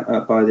bus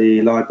out by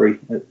the library,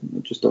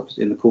 just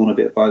opposite in the corner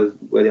bit by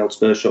where the old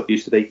Spurs shop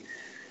used to be.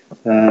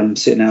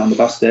 Sitting out on the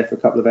bus there for a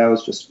couple of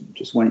hours, just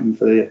waiting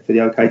for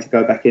the okay to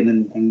go back in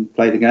and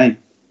play the game.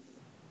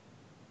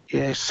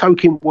 Yeah,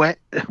 soaking wet,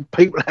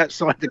 people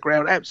outside the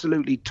ground,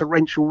 absolutely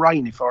torrential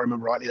rain, if I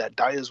remember rightly, that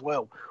day as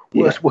well.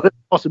 Worst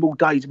possible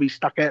day to be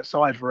stuck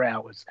outside for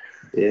hours.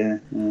 Yeah.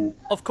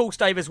 Of course,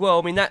 Dave, as well.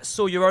 I mean, that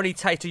saw your only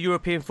taste of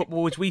European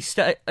football as we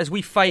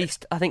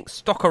faced, I think,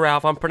 Stockerau,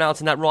 if I'm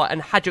pronouncing that right,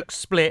 and Hajduk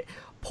Split.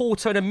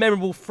 Porto in a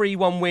memorable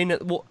 3-1 win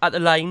at the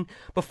Lane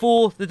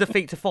before the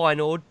defeat to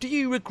Feyenoord. Do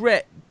you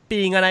regret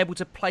being unable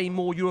to play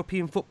more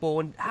European football,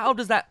 and how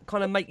does that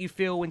kind of make you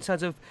feel in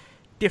terms of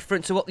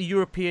different to what the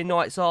European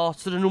nights are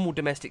to the normal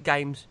domestic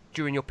games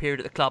during your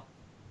period at the club?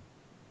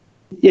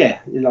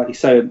 Yeah, like you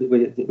say,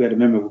 we had a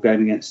memorable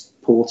game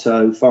against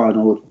Porto.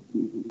 Feyenoord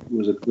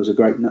was a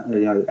great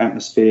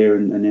atmosphere,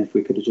 and if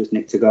we could have just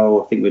nicked a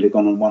goal, I think we'd have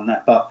gone and won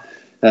that. But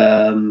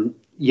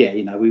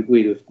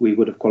we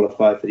would have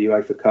qualified for the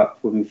UEFA Cup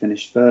when we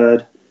finished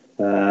third.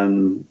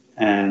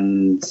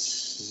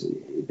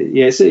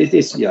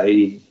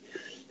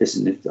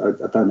 Listen,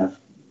 I don't have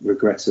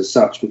regrets as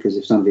such, because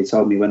if somebody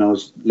told me when I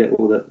was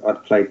little that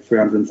I'd played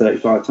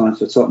 335 times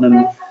for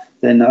Tottenham,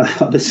 then I'd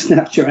have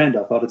snapped your hand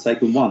up. I'd have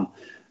taken one.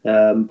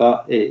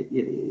 But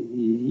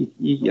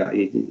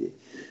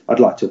I'd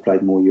like to have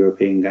played more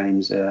European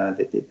games.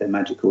 They're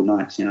magical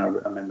nights. I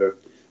remember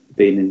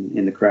being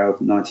in the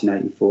crowd in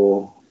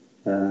 1984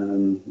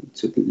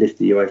 to lift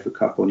the UEFA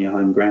Cup on your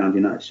home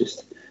ground. It's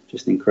just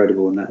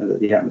incredible,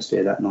 and the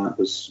atmosphere that night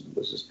was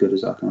as good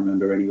as I can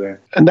remember anywhere.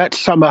 And that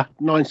summer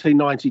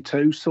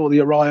 1992 saw the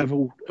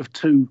arrival of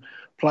two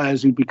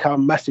players who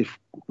become massive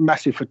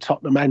for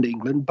Tottenham and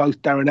England.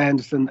 Both Darren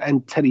Anderson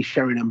and Teddy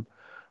Sheringham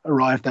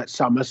arrived that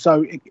summer,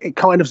 so it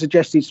kind of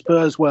suggested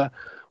Spurs were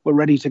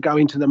ready to go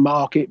into the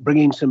market, bring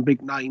in some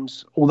big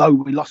names. Although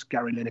we lost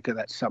Gary Lineker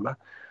that summer,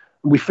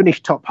 we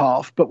finished top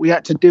half, but we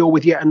had to deal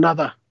with yet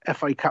another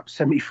FA Cup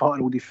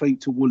semi-final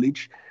defeat to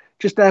Woolwich.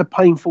 Just how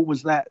painful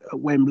was that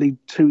at Wembley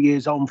 2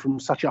 years on from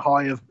such a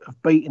high of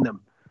beating them?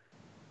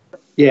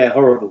 Yeah,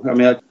 horrible. I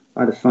mean, I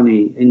had a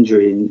funny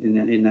injury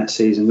in that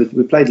season.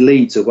 We played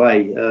Leeds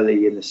away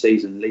early in the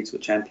season. Leeds were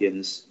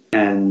champions,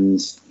 and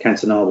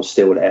Cantona was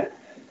still there.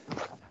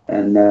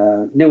 And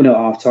 0-0 at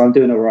half-time,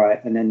 doing all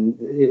right. And then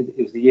it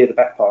was the year the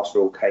back pass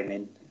rule came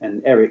in,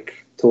 and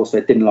Eric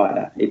Torsved didn't like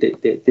that.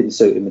 It didn't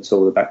suit him at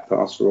all, the back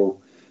pass rule.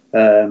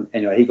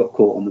 Anyway, he got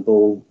caught on the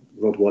ball.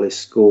 Rod Wallace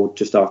scored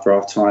just after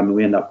half-time, and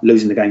we ended up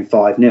losing the game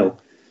 5-0.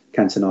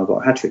 Cantona got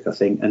a hat-trick, I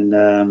think.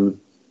 And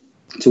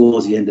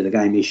towards the end of the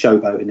game, he's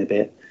showboating a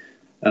bit.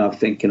 And I'm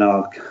thinking,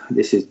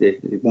 this is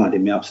it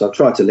winding me up. So I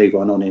tried to leave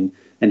one on him,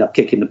 ended up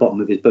kicking the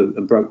bottom of his boot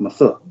and broke my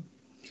foot.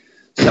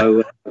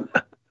 So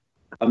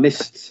I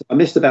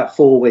missed about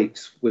 4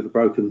 weeks with a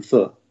broken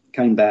foot.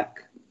 Came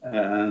back,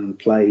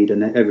 played,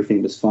 and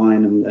everything was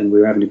fine, and we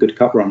were having a good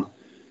cup run.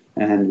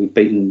 And we'd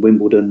beaten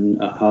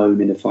Wimbledon at home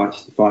in a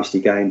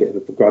feisty game, bit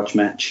of a grudge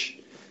match.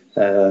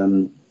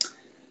 And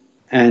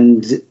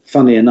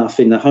funnily enough,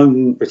 in the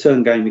home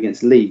return game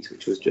against Leeds,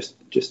 which was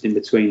just in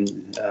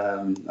between,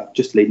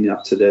 just leading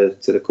up to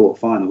the quarter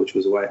final, which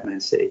was away at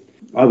Man City,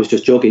 I was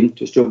just jogging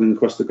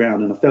across the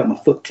ground, and I felt my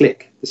foot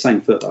click, the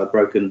same foot that I'd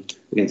broken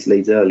against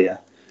Leeds earlier.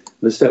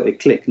 I just felt it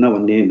click, no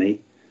one near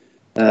me.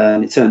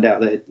 And it turned out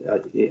that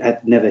it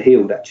had never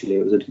healed, actually.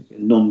 It was a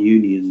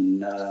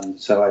non-union.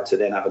 So I had to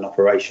then have an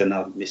operation.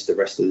 I missed the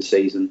rest of the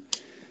season.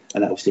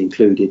 And that obviously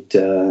included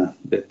the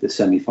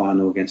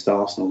semi-final against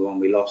Arsenal, the one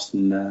we lost.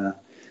 And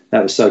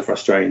that was so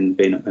frustrating,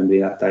 being at Wembley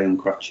that day on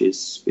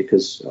crutches,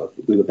 because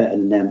we were better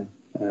than them.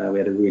 We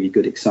had a really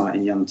good,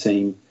 exciting young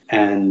team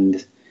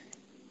and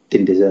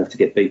didn't deserve to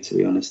get beat, to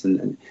be honest.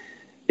 And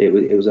it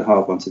was a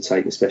hard one to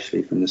take,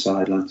 especially from the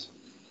sidelines.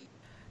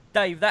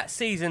 Dave, that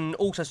season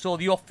also saw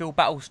the off-field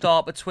battle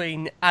start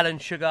between Alan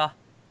Sugar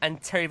and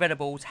Terry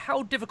Venables.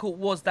 How difficult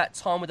was that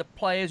time with the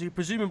players who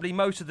presumably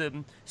most of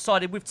them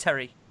sided with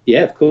Terry?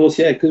 Yeah, of course,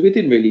 yeah, because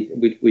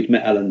we'd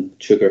met Alan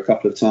Sugar a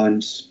couple of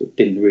times, but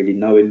didn't really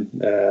know him.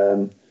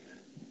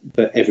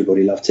 But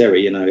everybody loved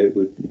Terry.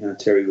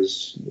 Terry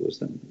was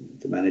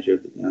the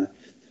manager, and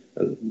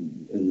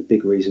the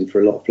big reason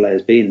for a lot of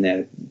players being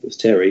there was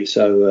Terry.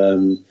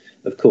 So,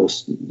 of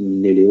course,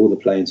 nearly all the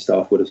playing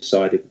staff would have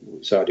sided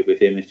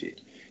with him. If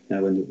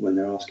when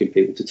they're asking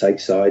people to take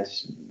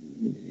sides,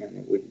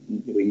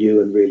 we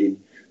knew and really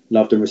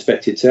loved and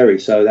respected Terry.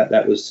 So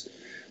that was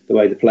the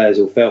way the players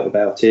all felt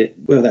about it.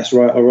 Well, that's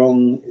right or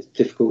wrong, it's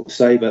difficult to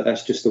say, but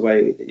that's just the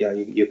way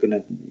you're going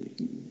to,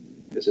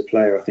 as a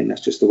player, I think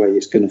that's just the way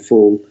it's going to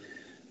fall.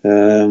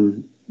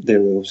 There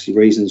were obviously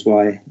reasons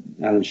why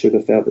Alan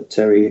Sugar felt that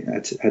Terry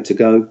had to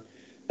go.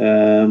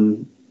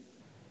 And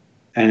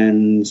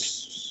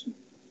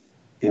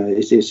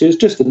it's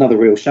just another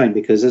real shame,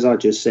 because, as I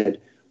just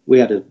said, we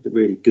had a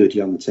really good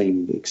young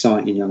team,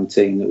 exciting young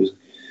team that was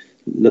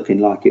looking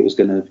like it was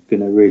going to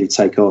really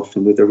take off,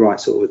 and with the right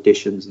sort of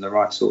additions and the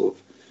right sort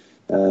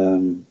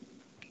of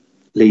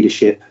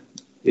leadership,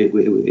 it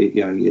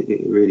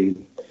really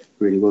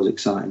was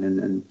exciting,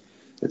 and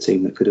a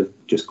team that could have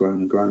just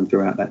grown and grown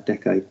throughout that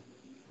decade.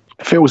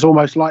 It feels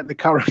almost like the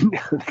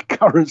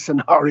current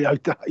scenario,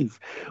 Dave.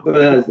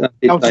 Well,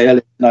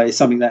 it's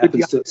something that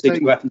seems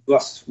to happen to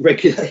us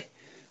regularly.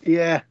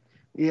 Yeah.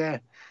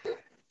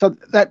 So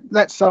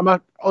that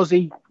summer,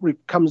 Ozzy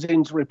comes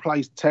in to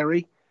replace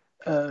Terry,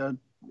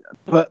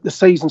 but the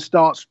season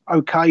starts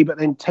okay. But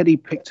then Teddy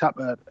picked up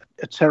a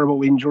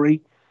terrible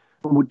injury.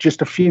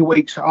 Just a few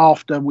weeks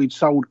after we'd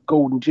sold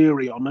Gordon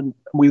Jury on, and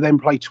we then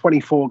played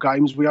 24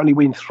 games. We only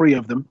win 3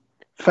 of them,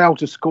 failed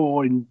to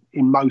score in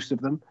most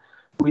of them.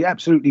 We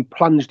absolutely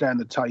plunged down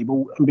the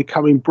table and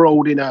become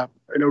embroiled in a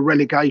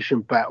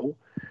relegation battle.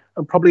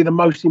 And probably the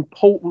most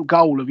important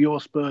goal of your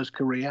Spurs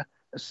career,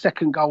 a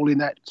second goal in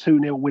that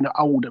 2-0 win at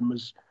Oldham,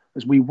 as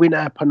we win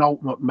our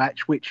penultimate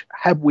match, which,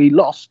 had we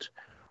lost,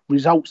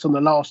 results on the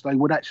last day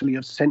would actually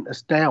have sent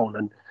us down.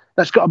 And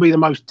that's got to be the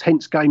most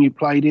tense game you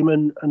played in,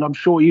 and I'm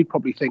sure you'd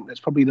probably think that's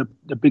probably the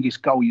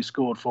biggest goal you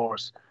scored for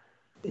us.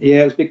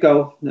 Yeah, it was a big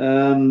goal.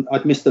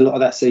 I'd missed a lot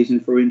of that season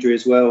for injury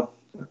as well.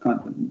 I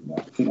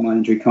think my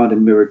injury kind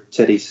of mirrored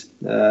Teddy's.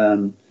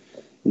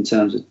 in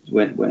terms of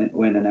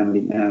when and how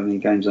many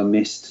games I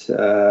missed.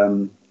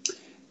 And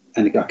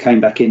I came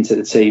back into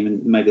the team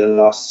in maybe the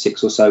last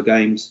 6 or so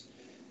games,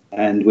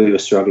 and we were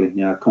struggling.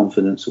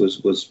 Confidence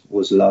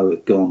was low,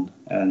 it gone,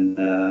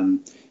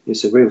 and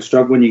it's a real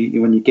struggle when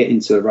you get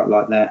into a rut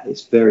like that.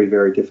 It's very,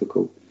 very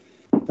difficult.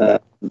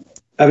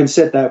 Having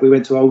said that, we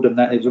went to Oldham.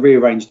 It was a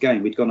rearranged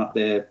game. We'd gone up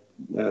there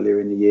earlier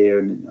in the year,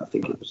 and I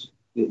think it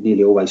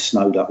nearly always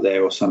snowed up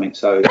there or something.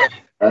 So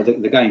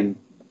the game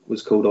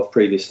was called off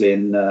previously,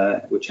 and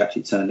which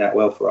actually turned out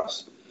well for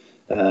us.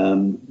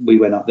 We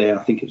went up there.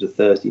 I think it was a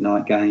Thursday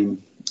night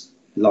game,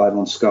 live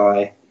on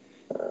Sky,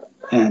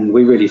 and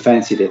we really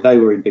fancied it. They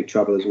were in big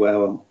trouble as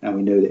well, and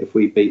we knew that if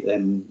we beat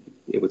them,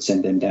 it would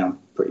send them down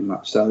pretty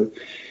much. So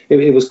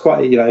it was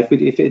quite, if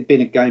it had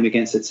been a game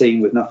against a team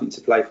with nothing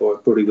to play for,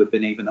 it probably would have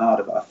been even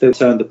harder. But I feel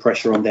turned the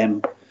pressure on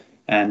them,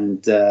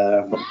 and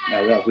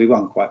we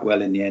won quite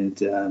well in the end.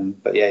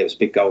 But yeah, it was a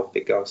big goal,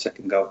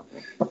 second goal.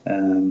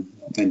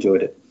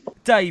 Enjoyed it.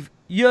 Dave,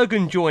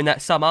 Jurgen joined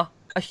that summer,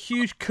 a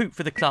huge coup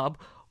for the club.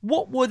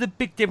 What were the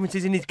big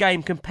differences in his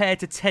game compared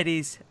to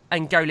Teddy's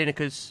and Gary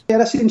Lineker's? Yeah,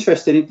 that's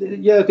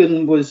interesting.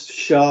 Jurgen was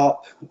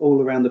sharp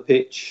all around the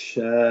pitch,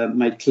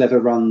 made clever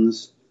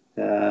runs.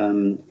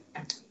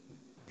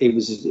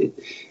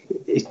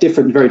 It's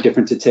different, very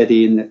different to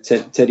Teddy, in that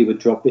Teddy would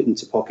drop it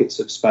into pockets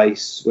of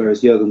space,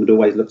 whereas Jurgen would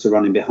always look to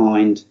run in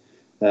behind.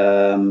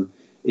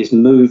 His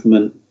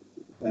movement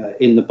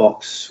in the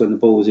box when the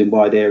ball was in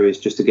wide areas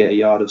just to get a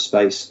yard of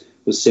space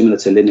was similar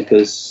to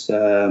Lineker's.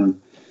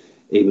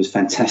 He was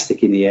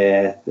fantastic in the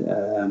air.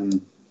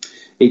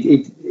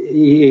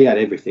 He had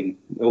everything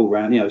all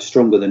round.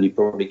 Stronger than you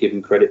probably give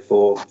him credit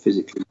for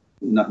physically.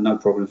 No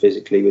problem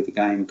physically with the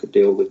game. Could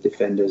deal with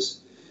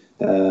defenders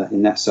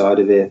in that side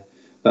of it.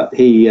 But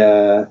he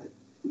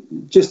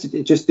just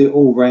the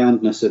all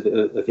roundness of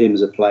him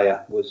as a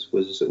player was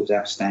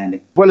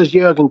outstanding. As well as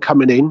Jurgen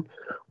coming in,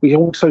 we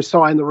also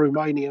signed the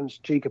Romanians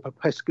Giga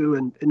Popescu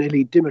and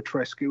Ili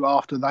Dimitrescu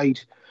after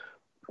they'd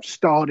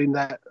starred in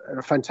that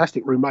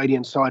fantastic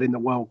Romanian side in the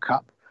World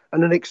Cup.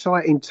 And an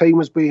exciting team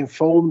was being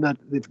formed,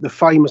 the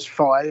famous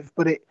five,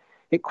 but it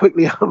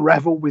quickly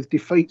unravelled with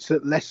defeats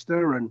at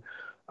Leicester and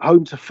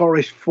home to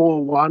Forest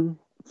 4-1.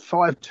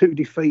 5-2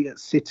 defeat at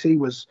City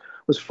was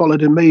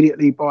followed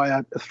immediately by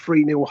a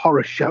 3-0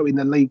 horror show in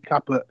the League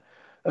Cup at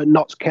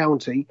Notts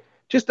County.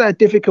 Just how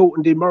difficult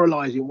and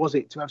demoralising was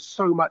it to have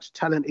so much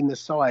talent in the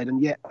side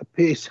and yet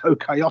appear so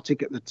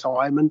chaotic at the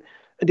time? And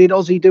did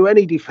Ozzy do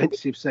any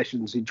defensive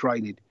sessions in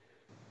training?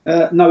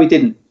 No, he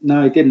didn't.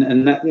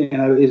 And that,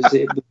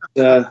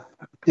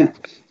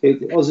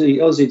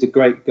 Ozzy's a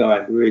great guy,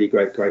 really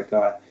great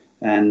guy,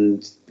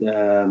 and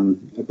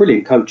a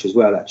brilliant coach as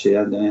well. Actually,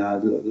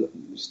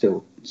 and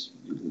still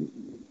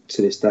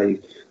to this day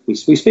we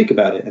speak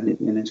about it,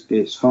 and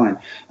it's fine.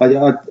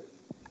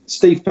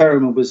 Steve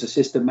Perriman was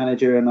assistant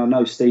manager, and I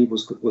know Steve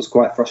was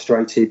quite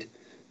frustrated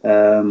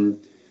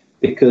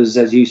because,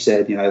 as you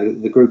said,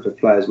 the group of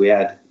players we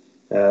had.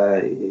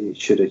 It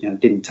should have,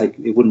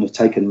 it wouldn't have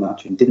taken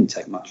much, and didn't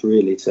take much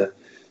really to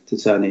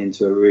turn it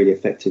into a really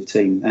effective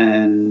team.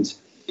 And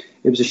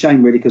it was a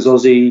shame really, because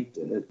Ozzy,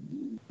 I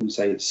wouldn't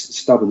say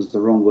stubborn's the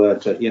wrong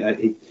word, but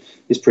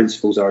his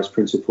principles are his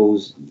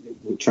principles.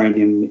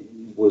 Training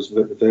was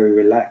very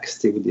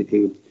relaxed. He would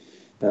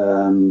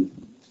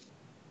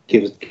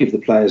give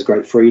the players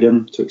great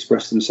freedom to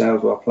express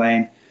themselves while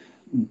playing,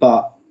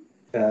 but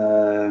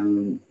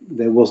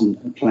there wasn't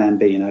a plan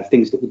B.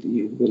 Things that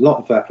a lot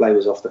of our play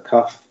was off the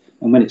cuff,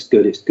 and when it's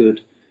good, it's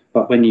good.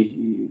 But when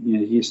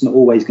it's not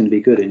always going to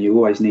be good, and you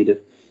always need a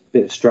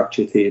bit of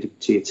structure to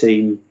your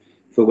team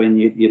for when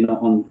you're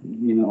not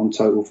on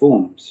total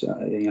form. So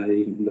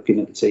even looking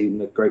at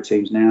the great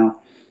teams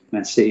now,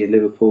 Man City and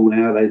Liverpool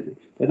now,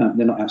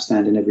 they're not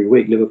outstanding every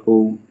week.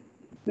 Liverpool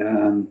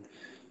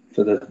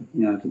for the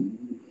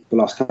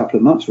last couple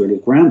of months really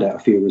have ground out a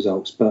few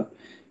results, but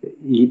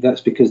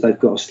that's because they've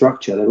got a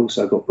structure. They've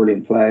also got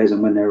brilliant players,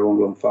 and when they're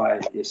all on fire,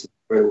 it's a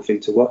incredible thing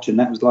to watch. And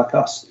that was like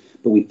us,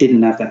 but we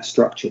didn't have that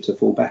structure to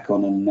fall back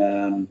on,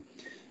 and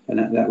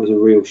that was a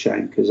real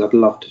shame, because I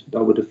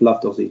would have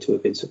loved Ozzy to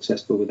have been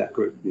successful with that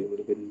group. It would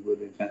have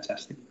been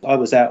fantastic. I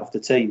was out of the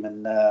team,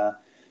 and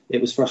it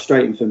was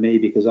frustrating for me,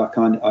 because I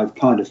kind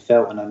of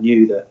felt, and I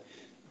knew that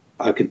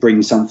I could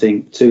bring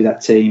something to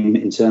that team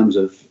in terms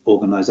of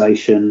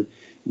organisation,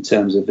 in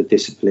terms of a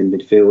disciplined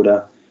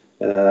midfielder.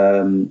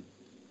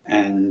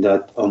 And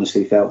I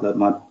honestly felt that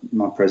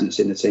my presence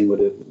in the team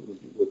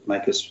would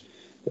make us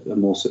a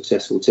more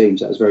successful team.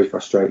 So that was very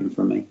frustrating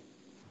for me.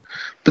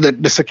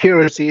 But the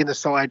security in the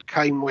side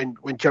came when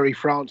Jerry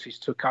Francis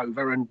took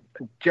over, and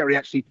Jerry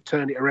actually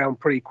turned it around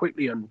pretty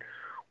quickly, and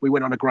we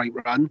went on a great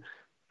run.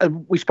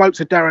 And we spoke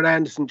to Darren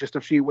Anderson just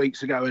a few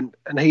weeks ago,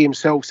 and he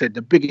himself said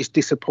the biggest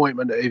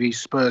disappointment of his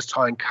Spurs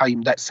time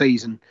came that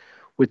season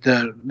with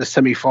the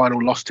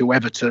semi-final loss to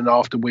Everton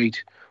after we'd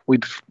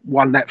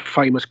won that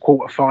famous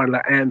quarter-final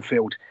at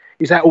Anfield.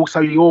 Is that also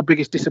your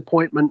biggest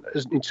disappointment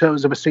in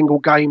terms of a single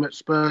game at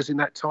Spurs in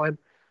that time?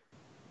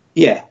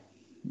 Yeah,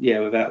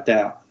 without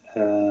doubt.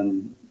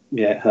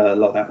 It hurt a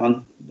lot, that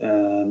one.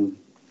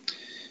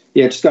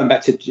 Yeah, just going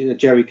back to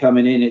Jerry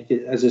coming in,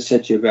 as I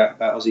said to you about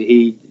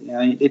Ozzy,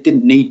 it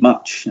didn't need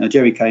much.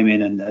 Jerry came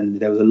in and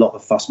there was a lot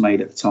of fuss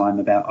made at the time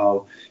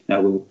about,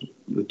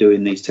 we're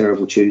doing these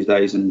terrible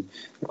Tuesdays and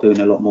doing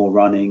a lot more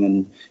running.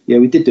 And yeah,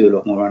 we did do a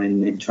lot more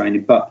running in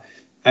training, but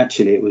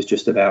actually it was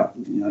just about,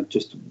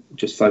 just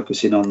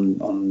focusing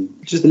on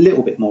just a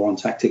little bit more on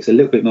tactics, a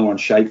little bit more on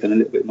shape, and a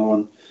little bit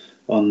more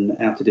on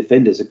how to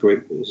defend as a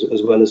group,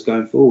 as well as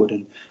going forward.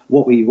 And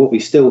what we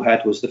still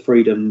had was the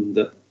freedom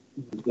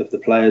of the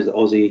players that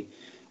Ozzy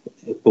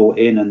brought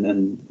in,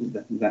 and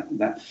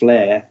that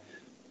flair,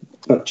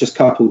 but just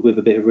coupled with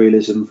a bit of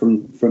realism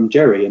from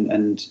Jerry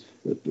and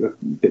a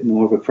bit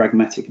more of a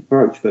pragmatic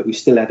approach. But we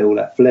still had all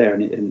that flair,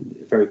 and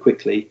very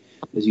quickly,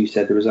 as you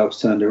said, the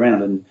results turned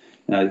around. And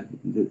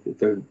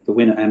the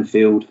win at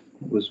Anfield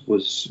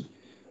was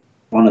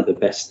one of the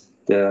best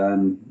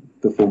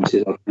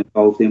performances I've been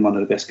involved in, one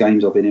of the best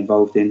games I've been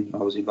involved in. I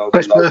was involved.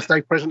 Best birthday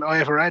present I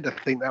ever had, I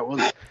think that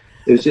was.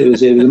 It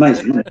was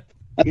amazing. Wasn't it?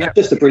 Yeah.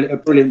 Just a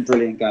brilliant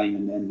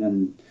game,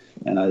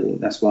 and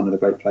that's one of the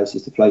great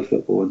places to play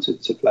football, and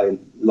to play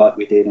like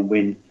we did and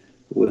win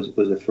was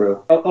a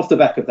thrill. Off the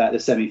back of that, the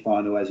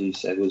semi-final, as you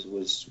said,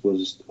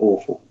 was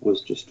awful,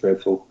 was just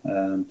dreadful.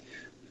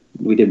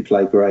 We didn't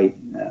play great.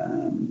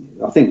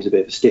 I think it was a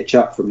bit of a stitch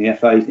up from the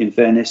FA, in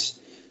fairness,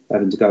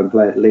 having to go and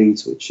play at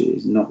Leeds, which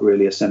is not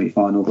really a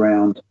semi-final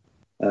ground.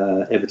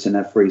 Everton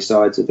had 3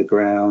 sides of the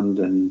ground,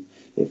 and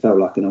it felt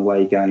like an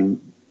away game.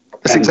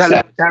 That's exactly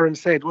what Darren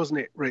said,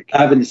 wasn't it, Rick?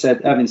 Having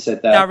said that,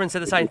 Darren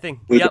said the same thing.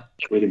 We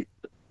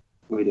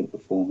didn't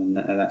perform, and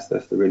that's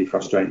the really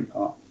frustrating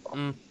part.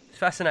 It's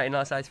fascinating,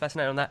 like I say, it's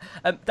fascinating on that.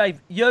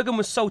 Dave, Jurgen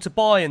was sold to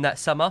Bayern that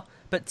summer,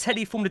 but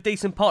Teddy formed a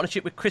decent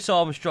partnership with Chris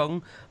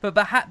Armstrong. But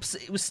perhaps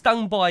it was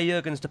stung by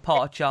Jurgen's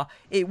departure.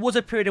 It was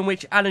a period in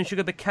which Alan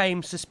Sugar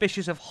became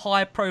suspicious of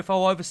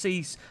high-profile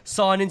overseas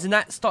signings, and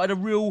that started a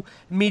real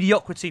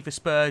mediocrity for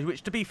Spurs,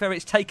 which, to be fair,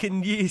 it's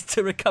taken years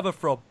to recover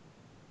from.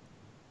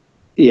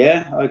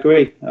 Yeah, I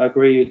agree.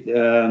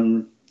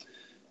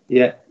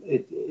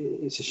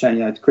 It's a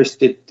shame. Chris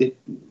did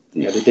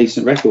a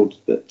decent record,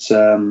 but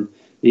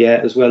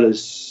as well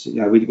as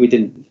we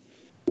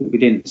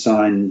didn't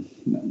sign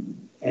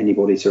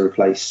anybody to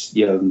replace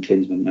Jurgen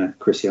Klinsmann.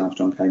 Chrissy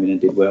Armstrong came in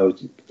and did well,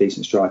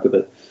 decent striker,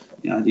 but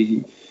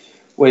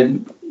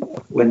when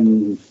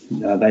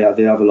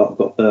the other lot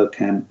got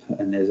Bergkamp,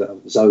 and there's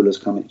Zola's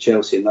coming to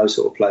Chelsea, and those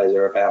sort of players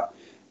are about.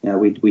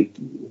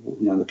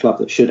 The club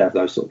that should have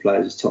those sort of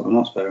players is Tottenham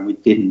Hotspur, and we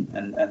didn't.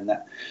 And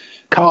that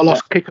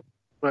Carlos kicker,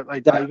 weren't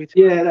they, David?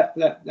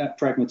 That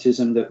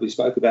pragmatism that we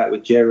spoke about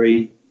with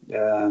Jerry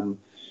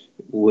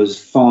was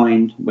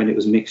fine when it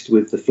was mixed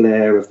with the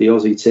flair of the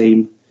Aussie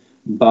team,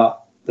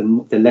 but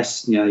the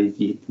less,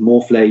 the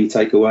more flair you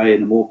take away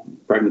and the more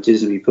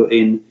pragmatism you put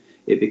in,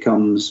 it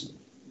becomes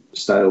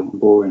stale and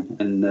boring.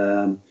 And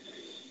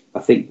I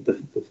think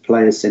the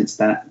players sense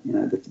that,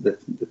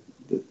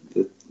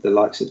 the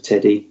likes of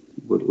Teddy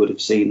would have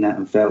seen that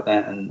and felt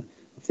that, and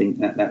I think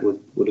that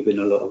would have been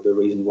a lot of the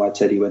reason why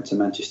Teddy went to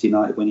Manchester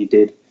United when he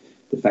did.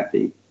 The fact that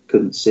he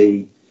couldn't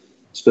see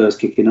Spurs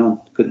kicking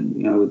on,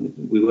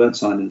 we weren't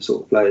signing the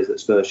sort of players that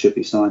Spurs should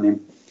be signing,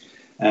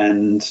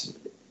 and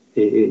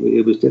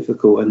it was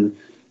difficult. And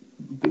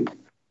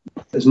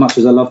as much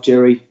as I love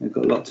Jerry, I've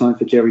got a lot of time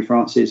for Jerry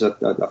Francis. I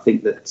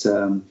think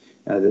that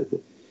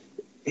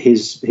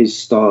his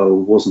style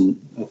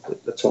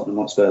wasn't the Tottenham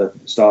Hotspur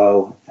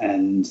style,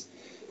 and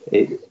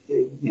the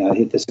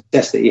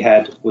success that he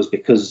had was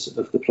because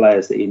of the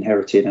players that he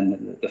inherited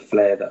and the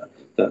flair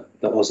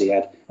that Ozzy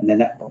had, and then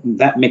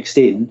that mixed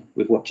in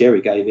with what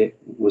Jerry gave it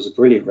was a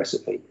brilliant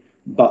recipe.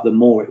 But the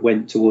more it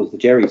went towards the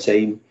Jerry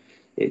team,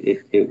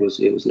 it was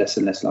less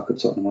and less like a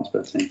Tottenham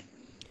Hotspur team.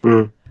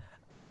 Mm.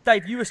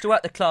 Dave, you were still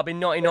at the club in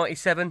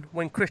 1997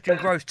 when Christian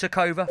Gross took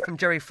over from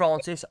Jerry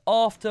Francis.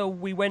 After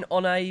we went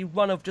on a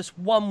run of just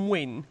 1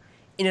 win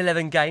in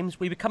 11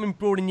 games, we were coming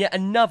broad in yet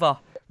another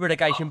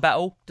relegation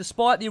battle.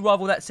 Despite the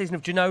arrival that season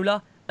of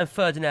Ginola and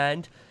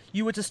Ferdinand,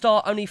 you were to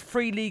start only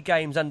 3 league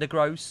games under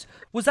Gross.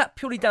 Was that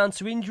purely down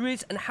to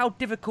injuries, and how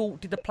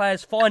difficult did the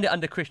players find it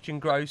under Christian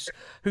Gross,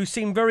 who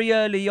seemed very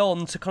early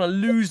on to kind of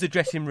lose the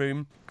dressing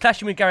room,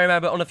 clashing with Gary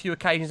Abbott on a few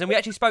occasions? And we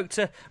actually spoke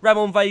to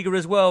Ramon Vega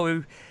as well,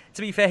 who,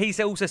 to be fair, he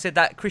also said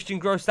that Christian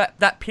Gross,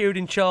 that period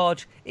in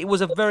charge, it was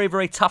a very,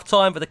 very tough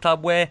time for the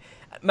club, where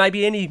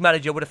maybe any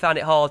manager would have found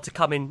it hard to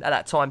come in at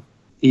that time.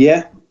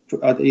 Yeah,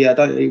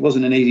 it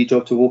wasn't an easy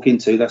job to walk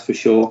into, that's for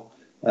sure.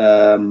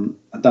 I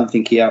don't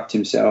think he upped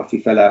himself. He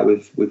fell out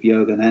with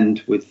Jurgen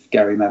and with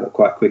Gary Abbott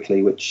quite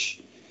quickly, which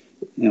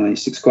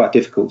it's quite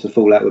difficult to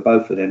fall out with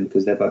both of them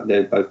because they're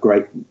both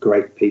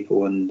great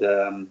people. And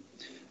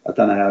I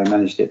don't know how he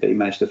managed it, but he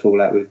managed to fall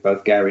out with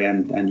both Gary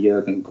and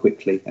Jurgen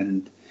quickly,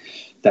 and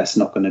that's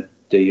not going to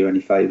do you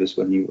any favours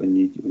when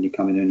you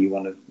come in and you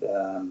want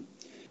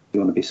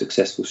to be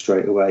successful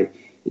straight away.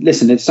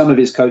 Listen, some of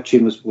his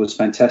coaching was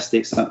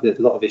fantastic. A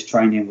lot of his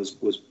training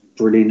was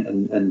brilliant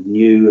and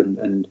new,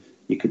 and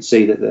you could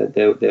see that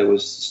there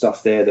was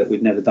stuff there that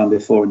we'd never done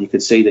before, and you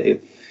could see that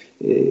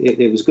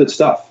it was good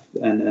stuff.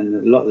 And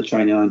a lot of the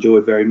training I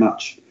enjoyed very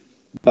much.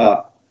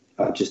 but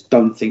I just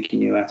don't think he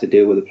knew how to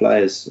deal with the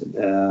players.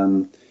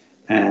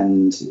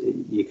 And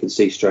you can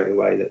see straight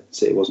away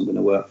that it wasn't going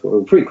to work for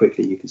him. Pretty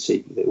quickly, you can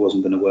see that it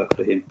wasn't going to work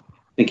for him.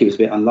 I think he was a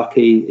bit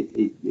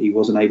unlucky. He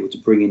wasn't able to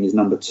bring in his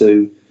number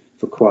 2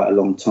 for quite a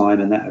long time,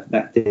 and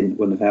that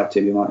wouldn't have helped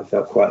him. He might have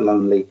felt quite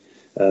lonely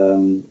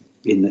in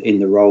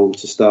the role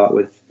to start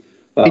with.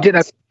 But he did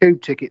have a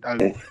tube ticket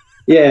though.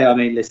 Yeah, I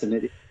mean, listen,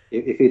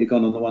 if he'd have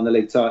gone on and won the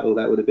league title,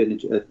 that would have been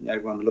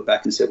everyone would look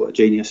back and said what a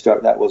genius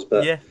stroke that was.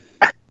 But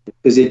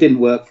because it didn't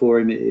work for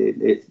him,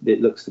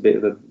 it looks a bit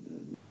of a.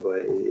 Well,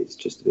 it's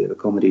just a bit of a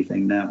comedy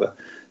thing now. But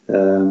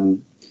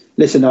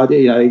listen, I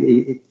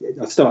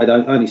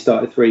only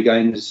started 3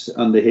 games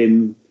under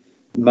him,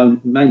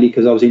 mainly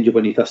because I was injured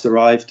when he first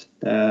arrived.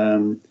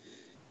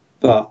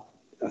 But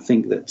I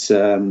think that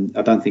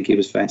I don't think he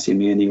was fancying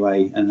me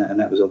anyway, and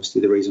that was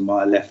obviously the reason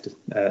why I left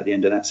at the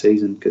end of that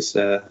season, because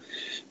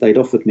they'd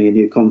offered me a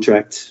new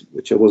contract,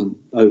 which I wasn't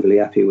overly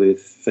happy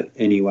with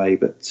anyway.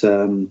 But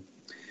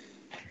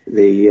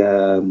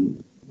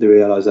the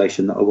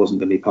realisation that I wasn't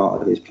going to be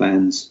part of his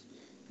plans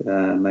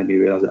made me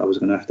realise that I was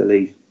going to have to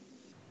leave.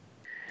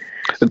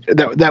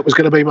 That was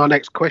going to be my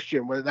next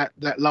question. Whether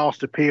that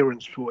last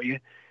appearance for you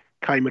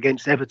came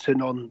against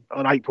Everton on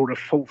April the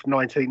 4th,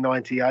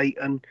 1998,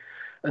 and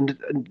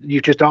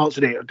you just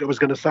answered it. I was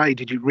going to say,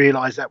 did you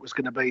realise that was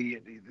going to be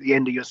the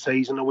end of your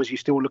season, or was you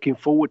still looking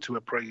forward to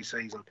a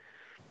pre-season?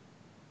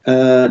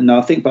 No,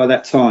 I think by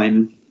that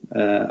time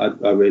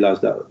I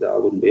realised that I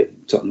wouldn't be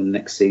at Tottenham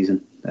next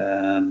season.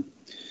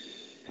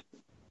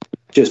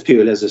 Just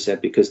purely, as I said,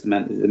 because the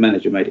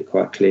manager made it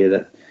quite clear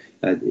that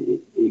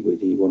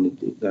he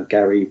wanted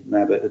Gary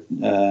Rabbit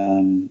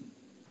and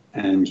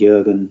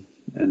Jurgen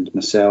and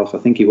myself. I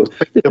think he was.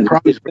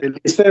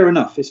 It's fair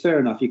enough. It's fair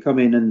enough. You come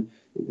in and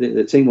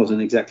the team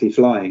wasn't exactly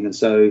flying, and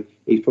so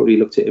he probably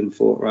looked at him and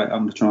thought, right,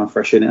 I'm going to try and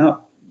freshen it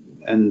up.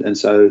 And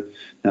so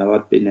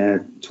I'd been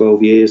there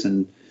 12 years,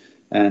 and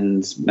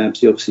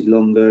Mabsy obviously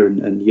longer,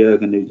 and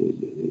Jurgen,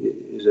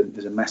 who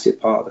is a massive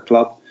part of the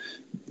club.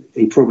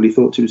 He probably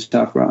thought to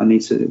himself, right, I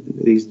need to.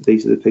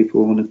 These are the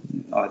people I want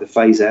to either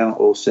phase out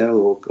or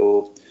sell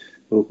or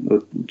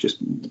just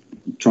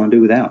try and do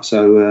without.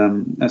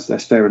 So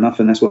that's fair enough,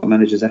 and that's what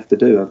managers have to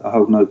do. I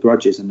hold no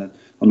grudges, and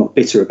I'm not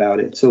bitter about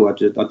it at all. I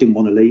didn't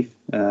want to leave.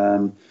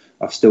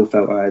 I still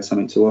felt I had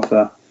something to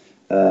offer,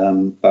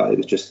 but it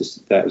was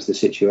just that was the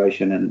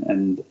situation,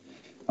 and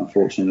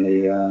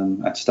unfortunately, I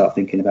had to start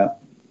thinking about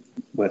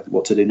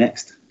what to do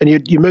next.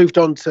 And you moved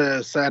on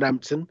to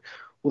Southampton.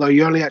 Although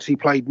you only actually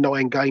played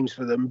 9 games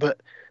for them,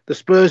 but the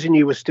Spurs in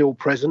you were still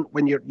present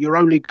when your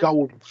only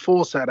goal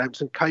for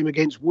Southampton came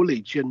against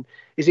Woolwich. And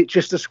is it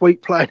just a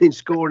sweet playing and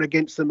scoring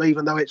against them,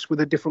 even though it's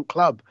with a different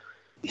club?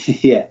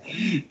 Yeah,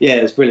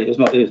 it was brilliant.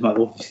 It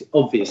was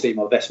obviously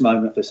my best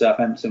moment for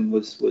Southampton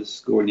was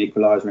scoring the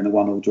equaliser in a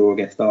 1-1 draw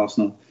against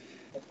Arsenal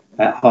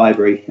at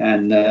Highbury.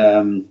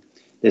 And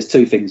there's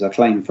 2 things I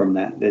claim from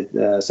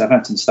that.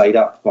 Southampton stayed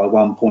up by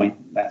 1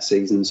 point that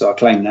season, so I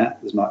claim that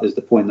as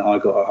the point that I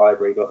got at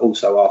Highbury. But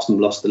also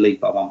Arsenal lost the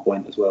league by 1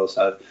 point as well,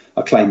 so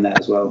I claim that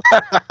as well.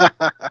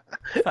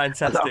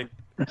 Fantastic,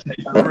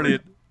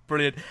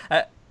 brilliant.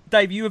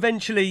 Dave, you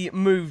eventually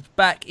moved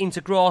back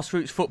into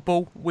grassroots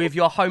football with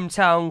your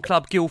hometown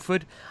club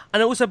Guildford,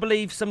 and I also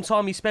believe some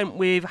time you spent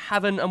with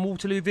Havant and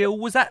Waterlooville.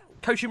 Was that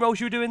coaching roles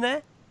you were doing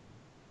there?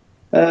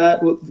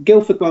 Well, the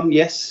Guildford one,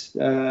 yes.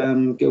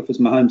 Guildford's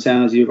my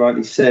hometown, as you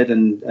rightly said,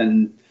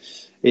 and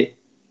it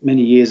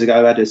many years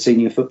ago had a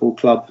senior football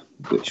club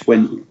which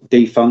went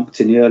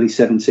defunct in the early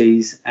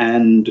 70s,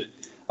 and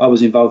I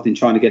was involved in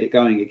trying to get it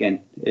going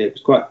again. It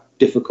was quite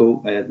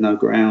difficult. They had no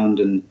ground,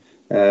 and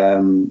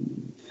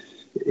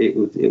it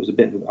was a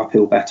bit of an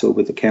uphill battle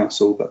with the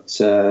council. But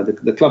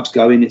the club's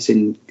going. It's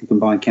in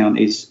combined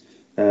counties.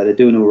 They're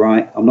doing all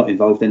right. I'm not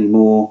involved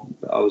anymore,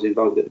 but I was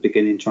involved at the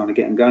beginning trying to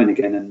get them going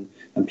again,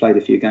 and played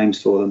a few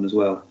games for them as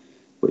well,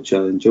 which I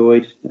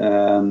enjoyed.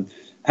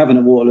 Having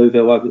at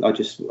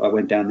Waterlooville, I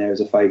went down there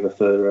as a favour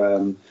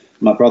for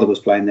my brother was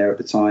playing there at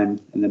the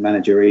time, and the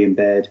manager Ian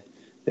Baird,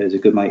 who's a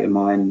good mate of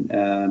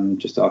mine,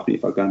 just asked me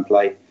if I'd go and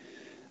play.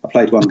 I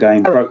played one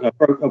game, broke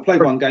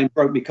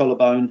my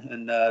collarbone,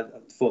 and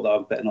thought that I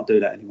better not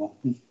do that anymore.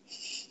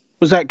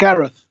 Was that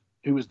Gareth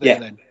who was there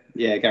then?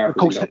 Yeah, Gareth. Of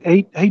course,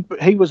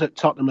 he was at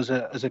Tottenham as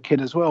a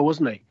kid as well,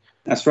 wasn't he?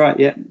 That's right.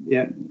 Yeah.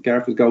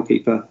 Gareth was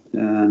goalkeeper.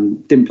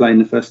 Didn't play in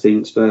the first team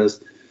at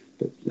Spurs,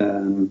 but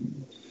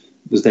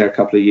was there a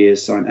couple of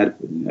years.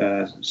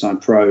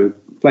 Signed pro.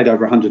 Played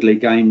over 100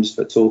 league games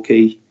for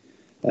Torquay.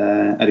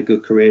 Had a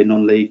good career,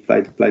 non-league.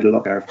 Played a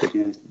lot. Gareth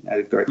did. Had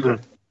a great career.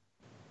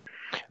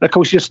 And of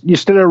course, you're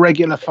still a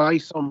regular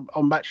face on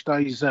match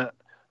days at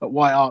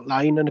White Hart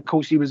Lane, and of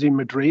course, he was in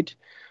Madrid.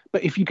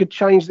 But if you could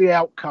change the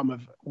outcome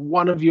of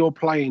one of your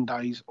playing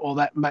days or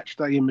that match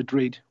day in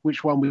Madrid,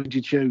 which one would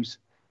you choose?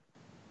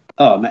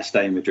 Oh, match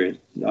day in Madrid.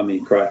 I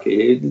mean,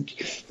 crikey.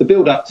 The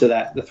build up to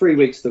that, the 3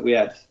 weeks that we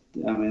had,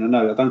 I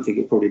don't think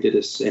it probably did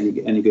us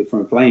any good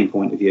from a playing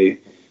point of view.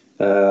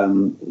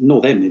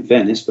 Nor them, in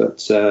fairness,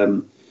 but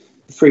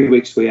 3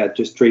 weeks we had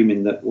just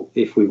dreaming that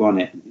if we won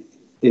it,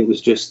 it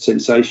was just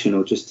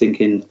sensational. Just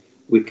thinking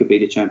we could be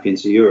the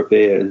champions of Europe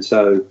here, and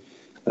so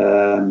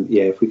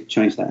if we could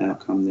change that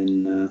outcome,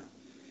 then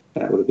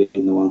that would have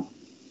been the one.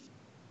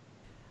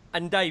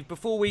 And Dave,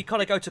 before we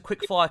kind of go to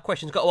quick fire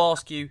questions, got to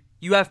ask you: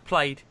 you have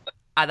played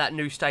at that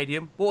new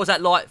stadium. What was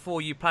that like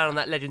for you playing on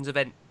that Legends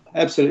event?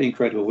 Absolutely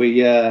incredible.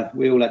 We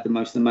all had the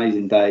most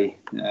amazing day.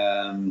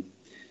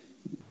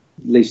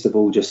 Least of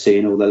all, just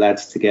seeing all the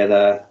lads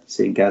together,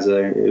 seeing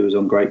Gaza, who was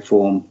on great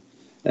form.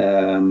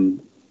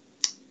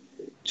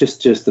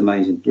 Just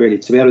amazing, really,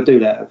 to be able to do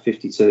that at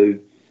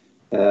 52,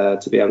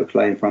 to be able to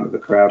play in front of a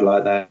crowd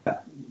like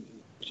that,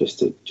 just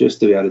to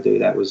be able to do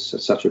that was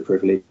such a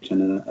privilege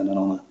and an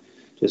honour.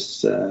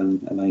 Just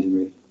amazing,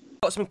 really.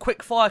 Got some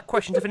quick fire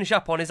questions to finish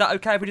up on. Is that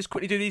okay if we just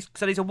quickly do these?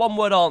 So these are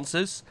one-word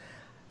answers.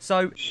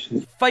 So,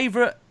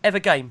 favourite ever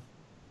game?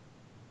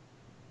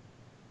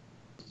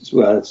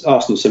 Well, it's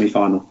Arsenal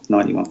semi-final,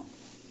 91.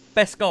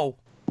 Best goal?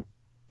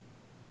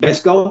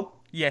 Best goal?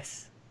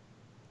 Yes.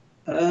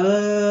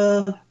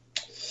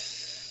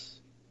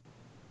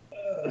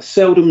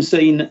 Seldom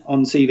seen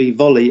on TV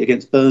volley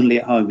against Burnley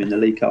at home in the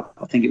League Cup.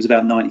 I think it was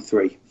about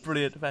 93.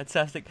 Brilliant,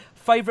 fantastic.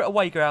 Favourite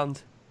away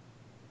ground?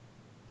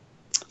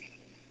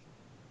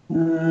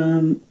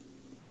 I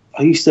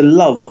used to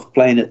love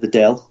playing at the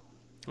Dell.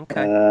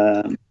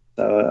 Okay.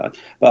 But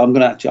I'm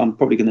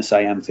probably going to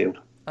say Anfield.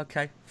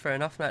 Okay, fair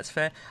enough. That's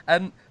fair.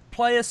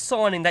 Player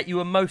signing that you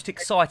were most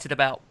excited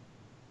about?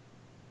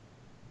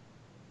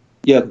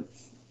 Yeah.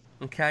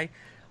 Okay.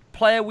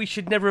 Player we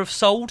should never have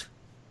sold?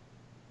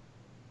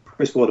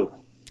 Chris Waddle.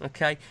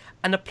 Okay.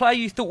 And a player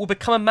you thought would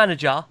become a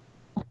manager,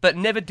 but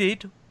never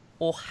did,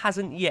 or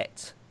hasn't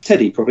yet?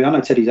 Teddy, probably. I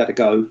know Teddy's had a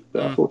go,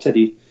 but I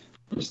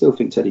still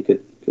think Teddy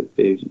could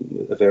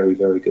be a very,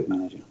 very good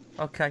manager.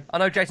 Okay. I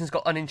know Jason's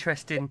got an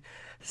interesting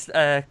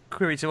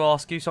query to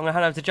ask you, so I'm going to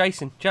hand over to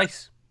Jason.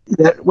 Jace?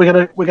 Yeah,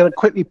 we're gonna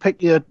quickly pick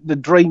the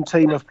dream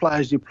team of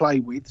players you play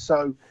with.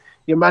 So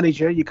your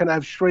manager, you can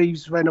have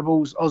Shreves,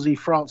 Venables, Ozzy,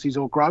 Francis,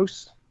 or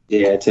Gross.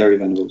 Yeah, Terry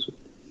Venables.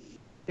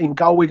 In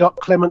goal, we got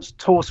Clements,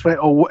 Torsvet,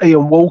 or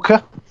Ian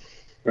Walker.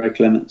 Ray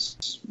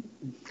Clements.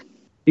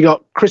 You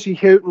got Chrissy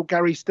Houghton,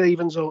 Gary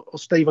Stevens, or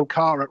Stephen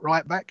Carr at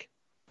right back.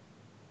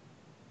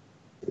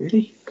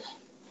 Really?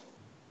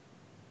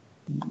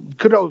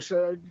 Could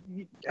also.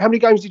 How many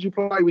games did you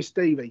play with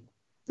Stevie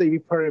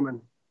Perryman?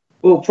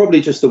 Well,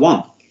 probably just the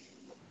one.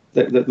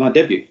 My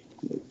debut.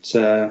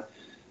 Listen,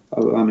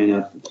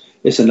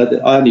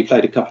 I only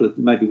played a couple of,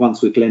 maybe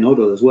once with Glenn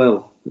Hoddle as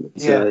well.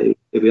 It'd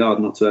be hard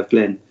not to have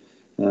Glenn.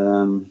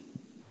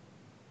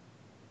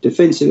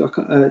 Defensive,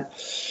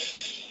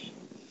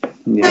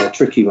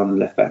 tricky one,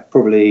 left back.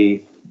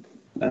 Probably,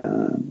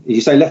 did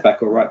you say left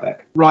back or right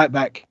back? Right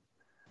back.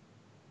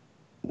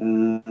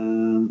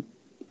 Goodney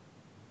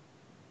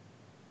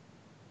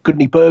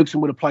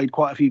Bergson would have played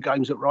quite a few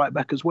games at right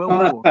back as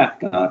well.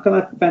 Can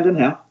I Vanden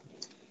Howe?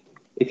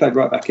 He played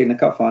right back in the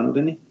cup final,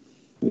 didn't he?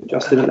 With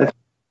Justin at left.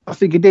 I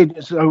think he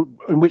did. So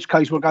in which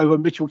case we'll go with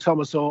Mitchell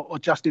Thomas or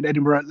Justin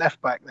Edinburgh at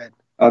left back then.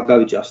 I'll go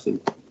with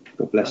Justin.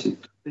 God bless him.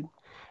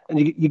 And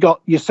you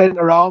got your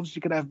centre halves.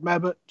 You can have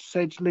Mabbott,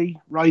 Sedgley,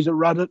 Razor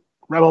Ruddock,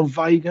 Ramon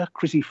Vega,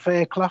 Chrissy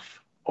Fairclough,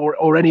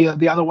 or any of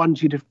the other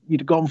ones you'd have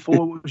gone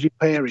for. What was your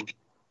pairing?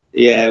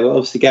 Yeah, well,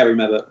 obviously Gary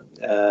Mabbott.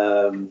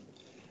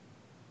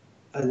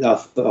 I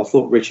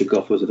thought Richard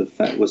Goff was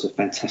a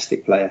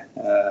fantastic player.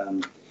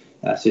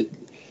 That's it.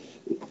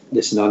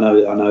 Listen, I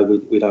know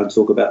we don't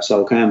talk about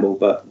Sol Campbell,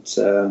 but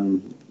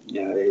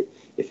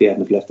if he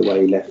hadn't have left the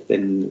way he left,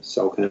 then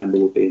Sol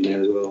Campbell would be in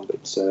there as well.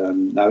 But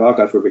no, I'll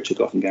go for Richard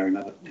Goff and Gary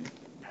Mabbott.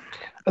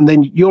 And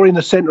then you're in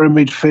the centre of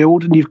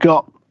midfield, and you've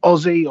got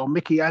Ozzy or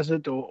Mickey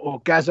Hazard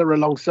or Gaza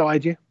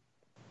alongside you.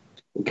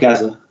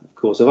 Gaza, of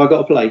course. Have I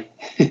got to play?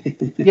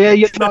 Yeah,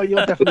 you're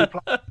definitely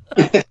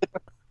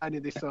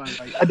playing this side,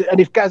 mate. And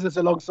if Gaza's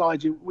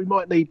alongside you, we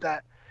might need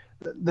the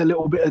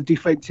little bit of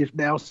defensive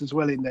nous as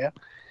well in there.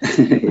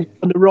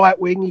 On the right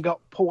wing, you got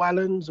Paul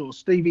Allens or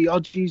Stevie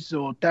Hodges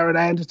or Darren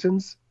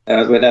Andertons.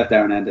 We'd have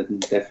Darren Anderton,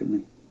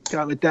 definitely.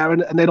 Go with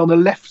Darren. And then on the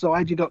left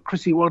side, you got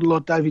Chrissy Waddle or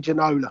David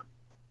Ginola.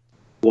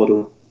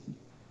 Waddle.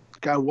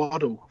 Go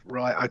Waddle.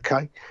 Right,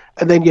 okay.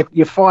 And then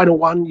your final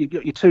one, you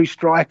got your two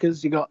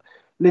strikers. You got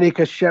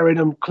Lineker,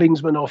 Sheringham,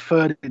 Klinsmann or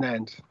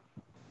Ferdinand.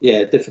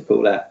 Yeah,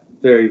 difficult that.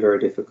 Very, very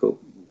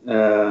difficult.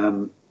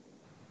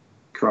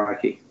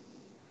 Crikey.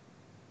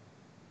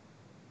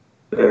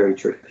 Very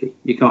tricky.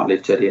 You can't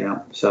leave Teddy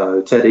out.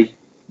 So Teddy,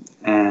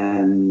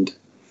 and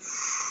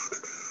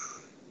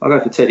I'll go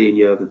for Teddy and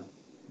Jurgen.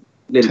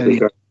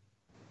 Lineker,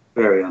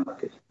 very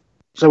unlucky.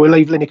 So we'll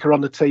leave Lineker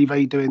on the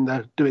TV doing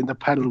the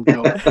panel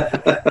job.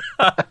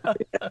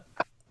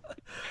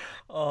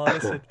 Oh,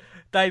 listen,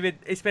 David,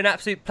 it's been an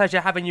absolute pleasure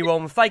having you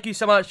on. Thank you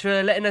so much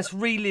for letting us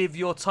relive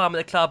your time at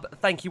the club.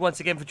 Thank you once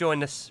again for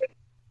joining us.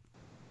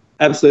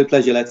 Absolute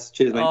pleasure, lads.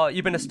 Cheers, mate. Oh,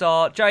 you've been a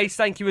star. Jace,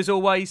 thank you as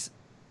always.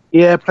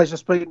 Yeah, pleasure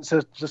speaking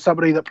to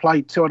somebody that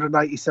played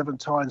 287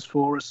 times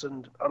for us,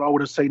 and I would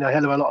have seen a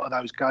hell of a lot of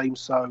those games.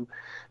 So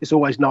it's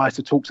always nice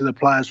to talk to the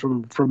players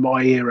from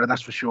my era,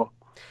 that's for sure.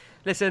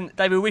 Listen,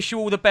 David, we wish you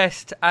all the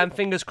best, and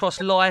fingers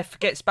crossed life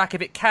gets back,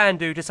 if it can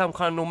do, to some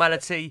kind of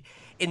normality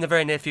in the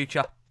very near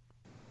future.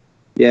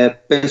 Yeah,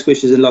 best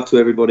wishes and love to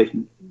everybody.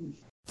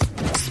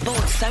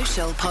 Sports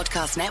Social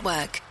Podcast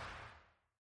Network.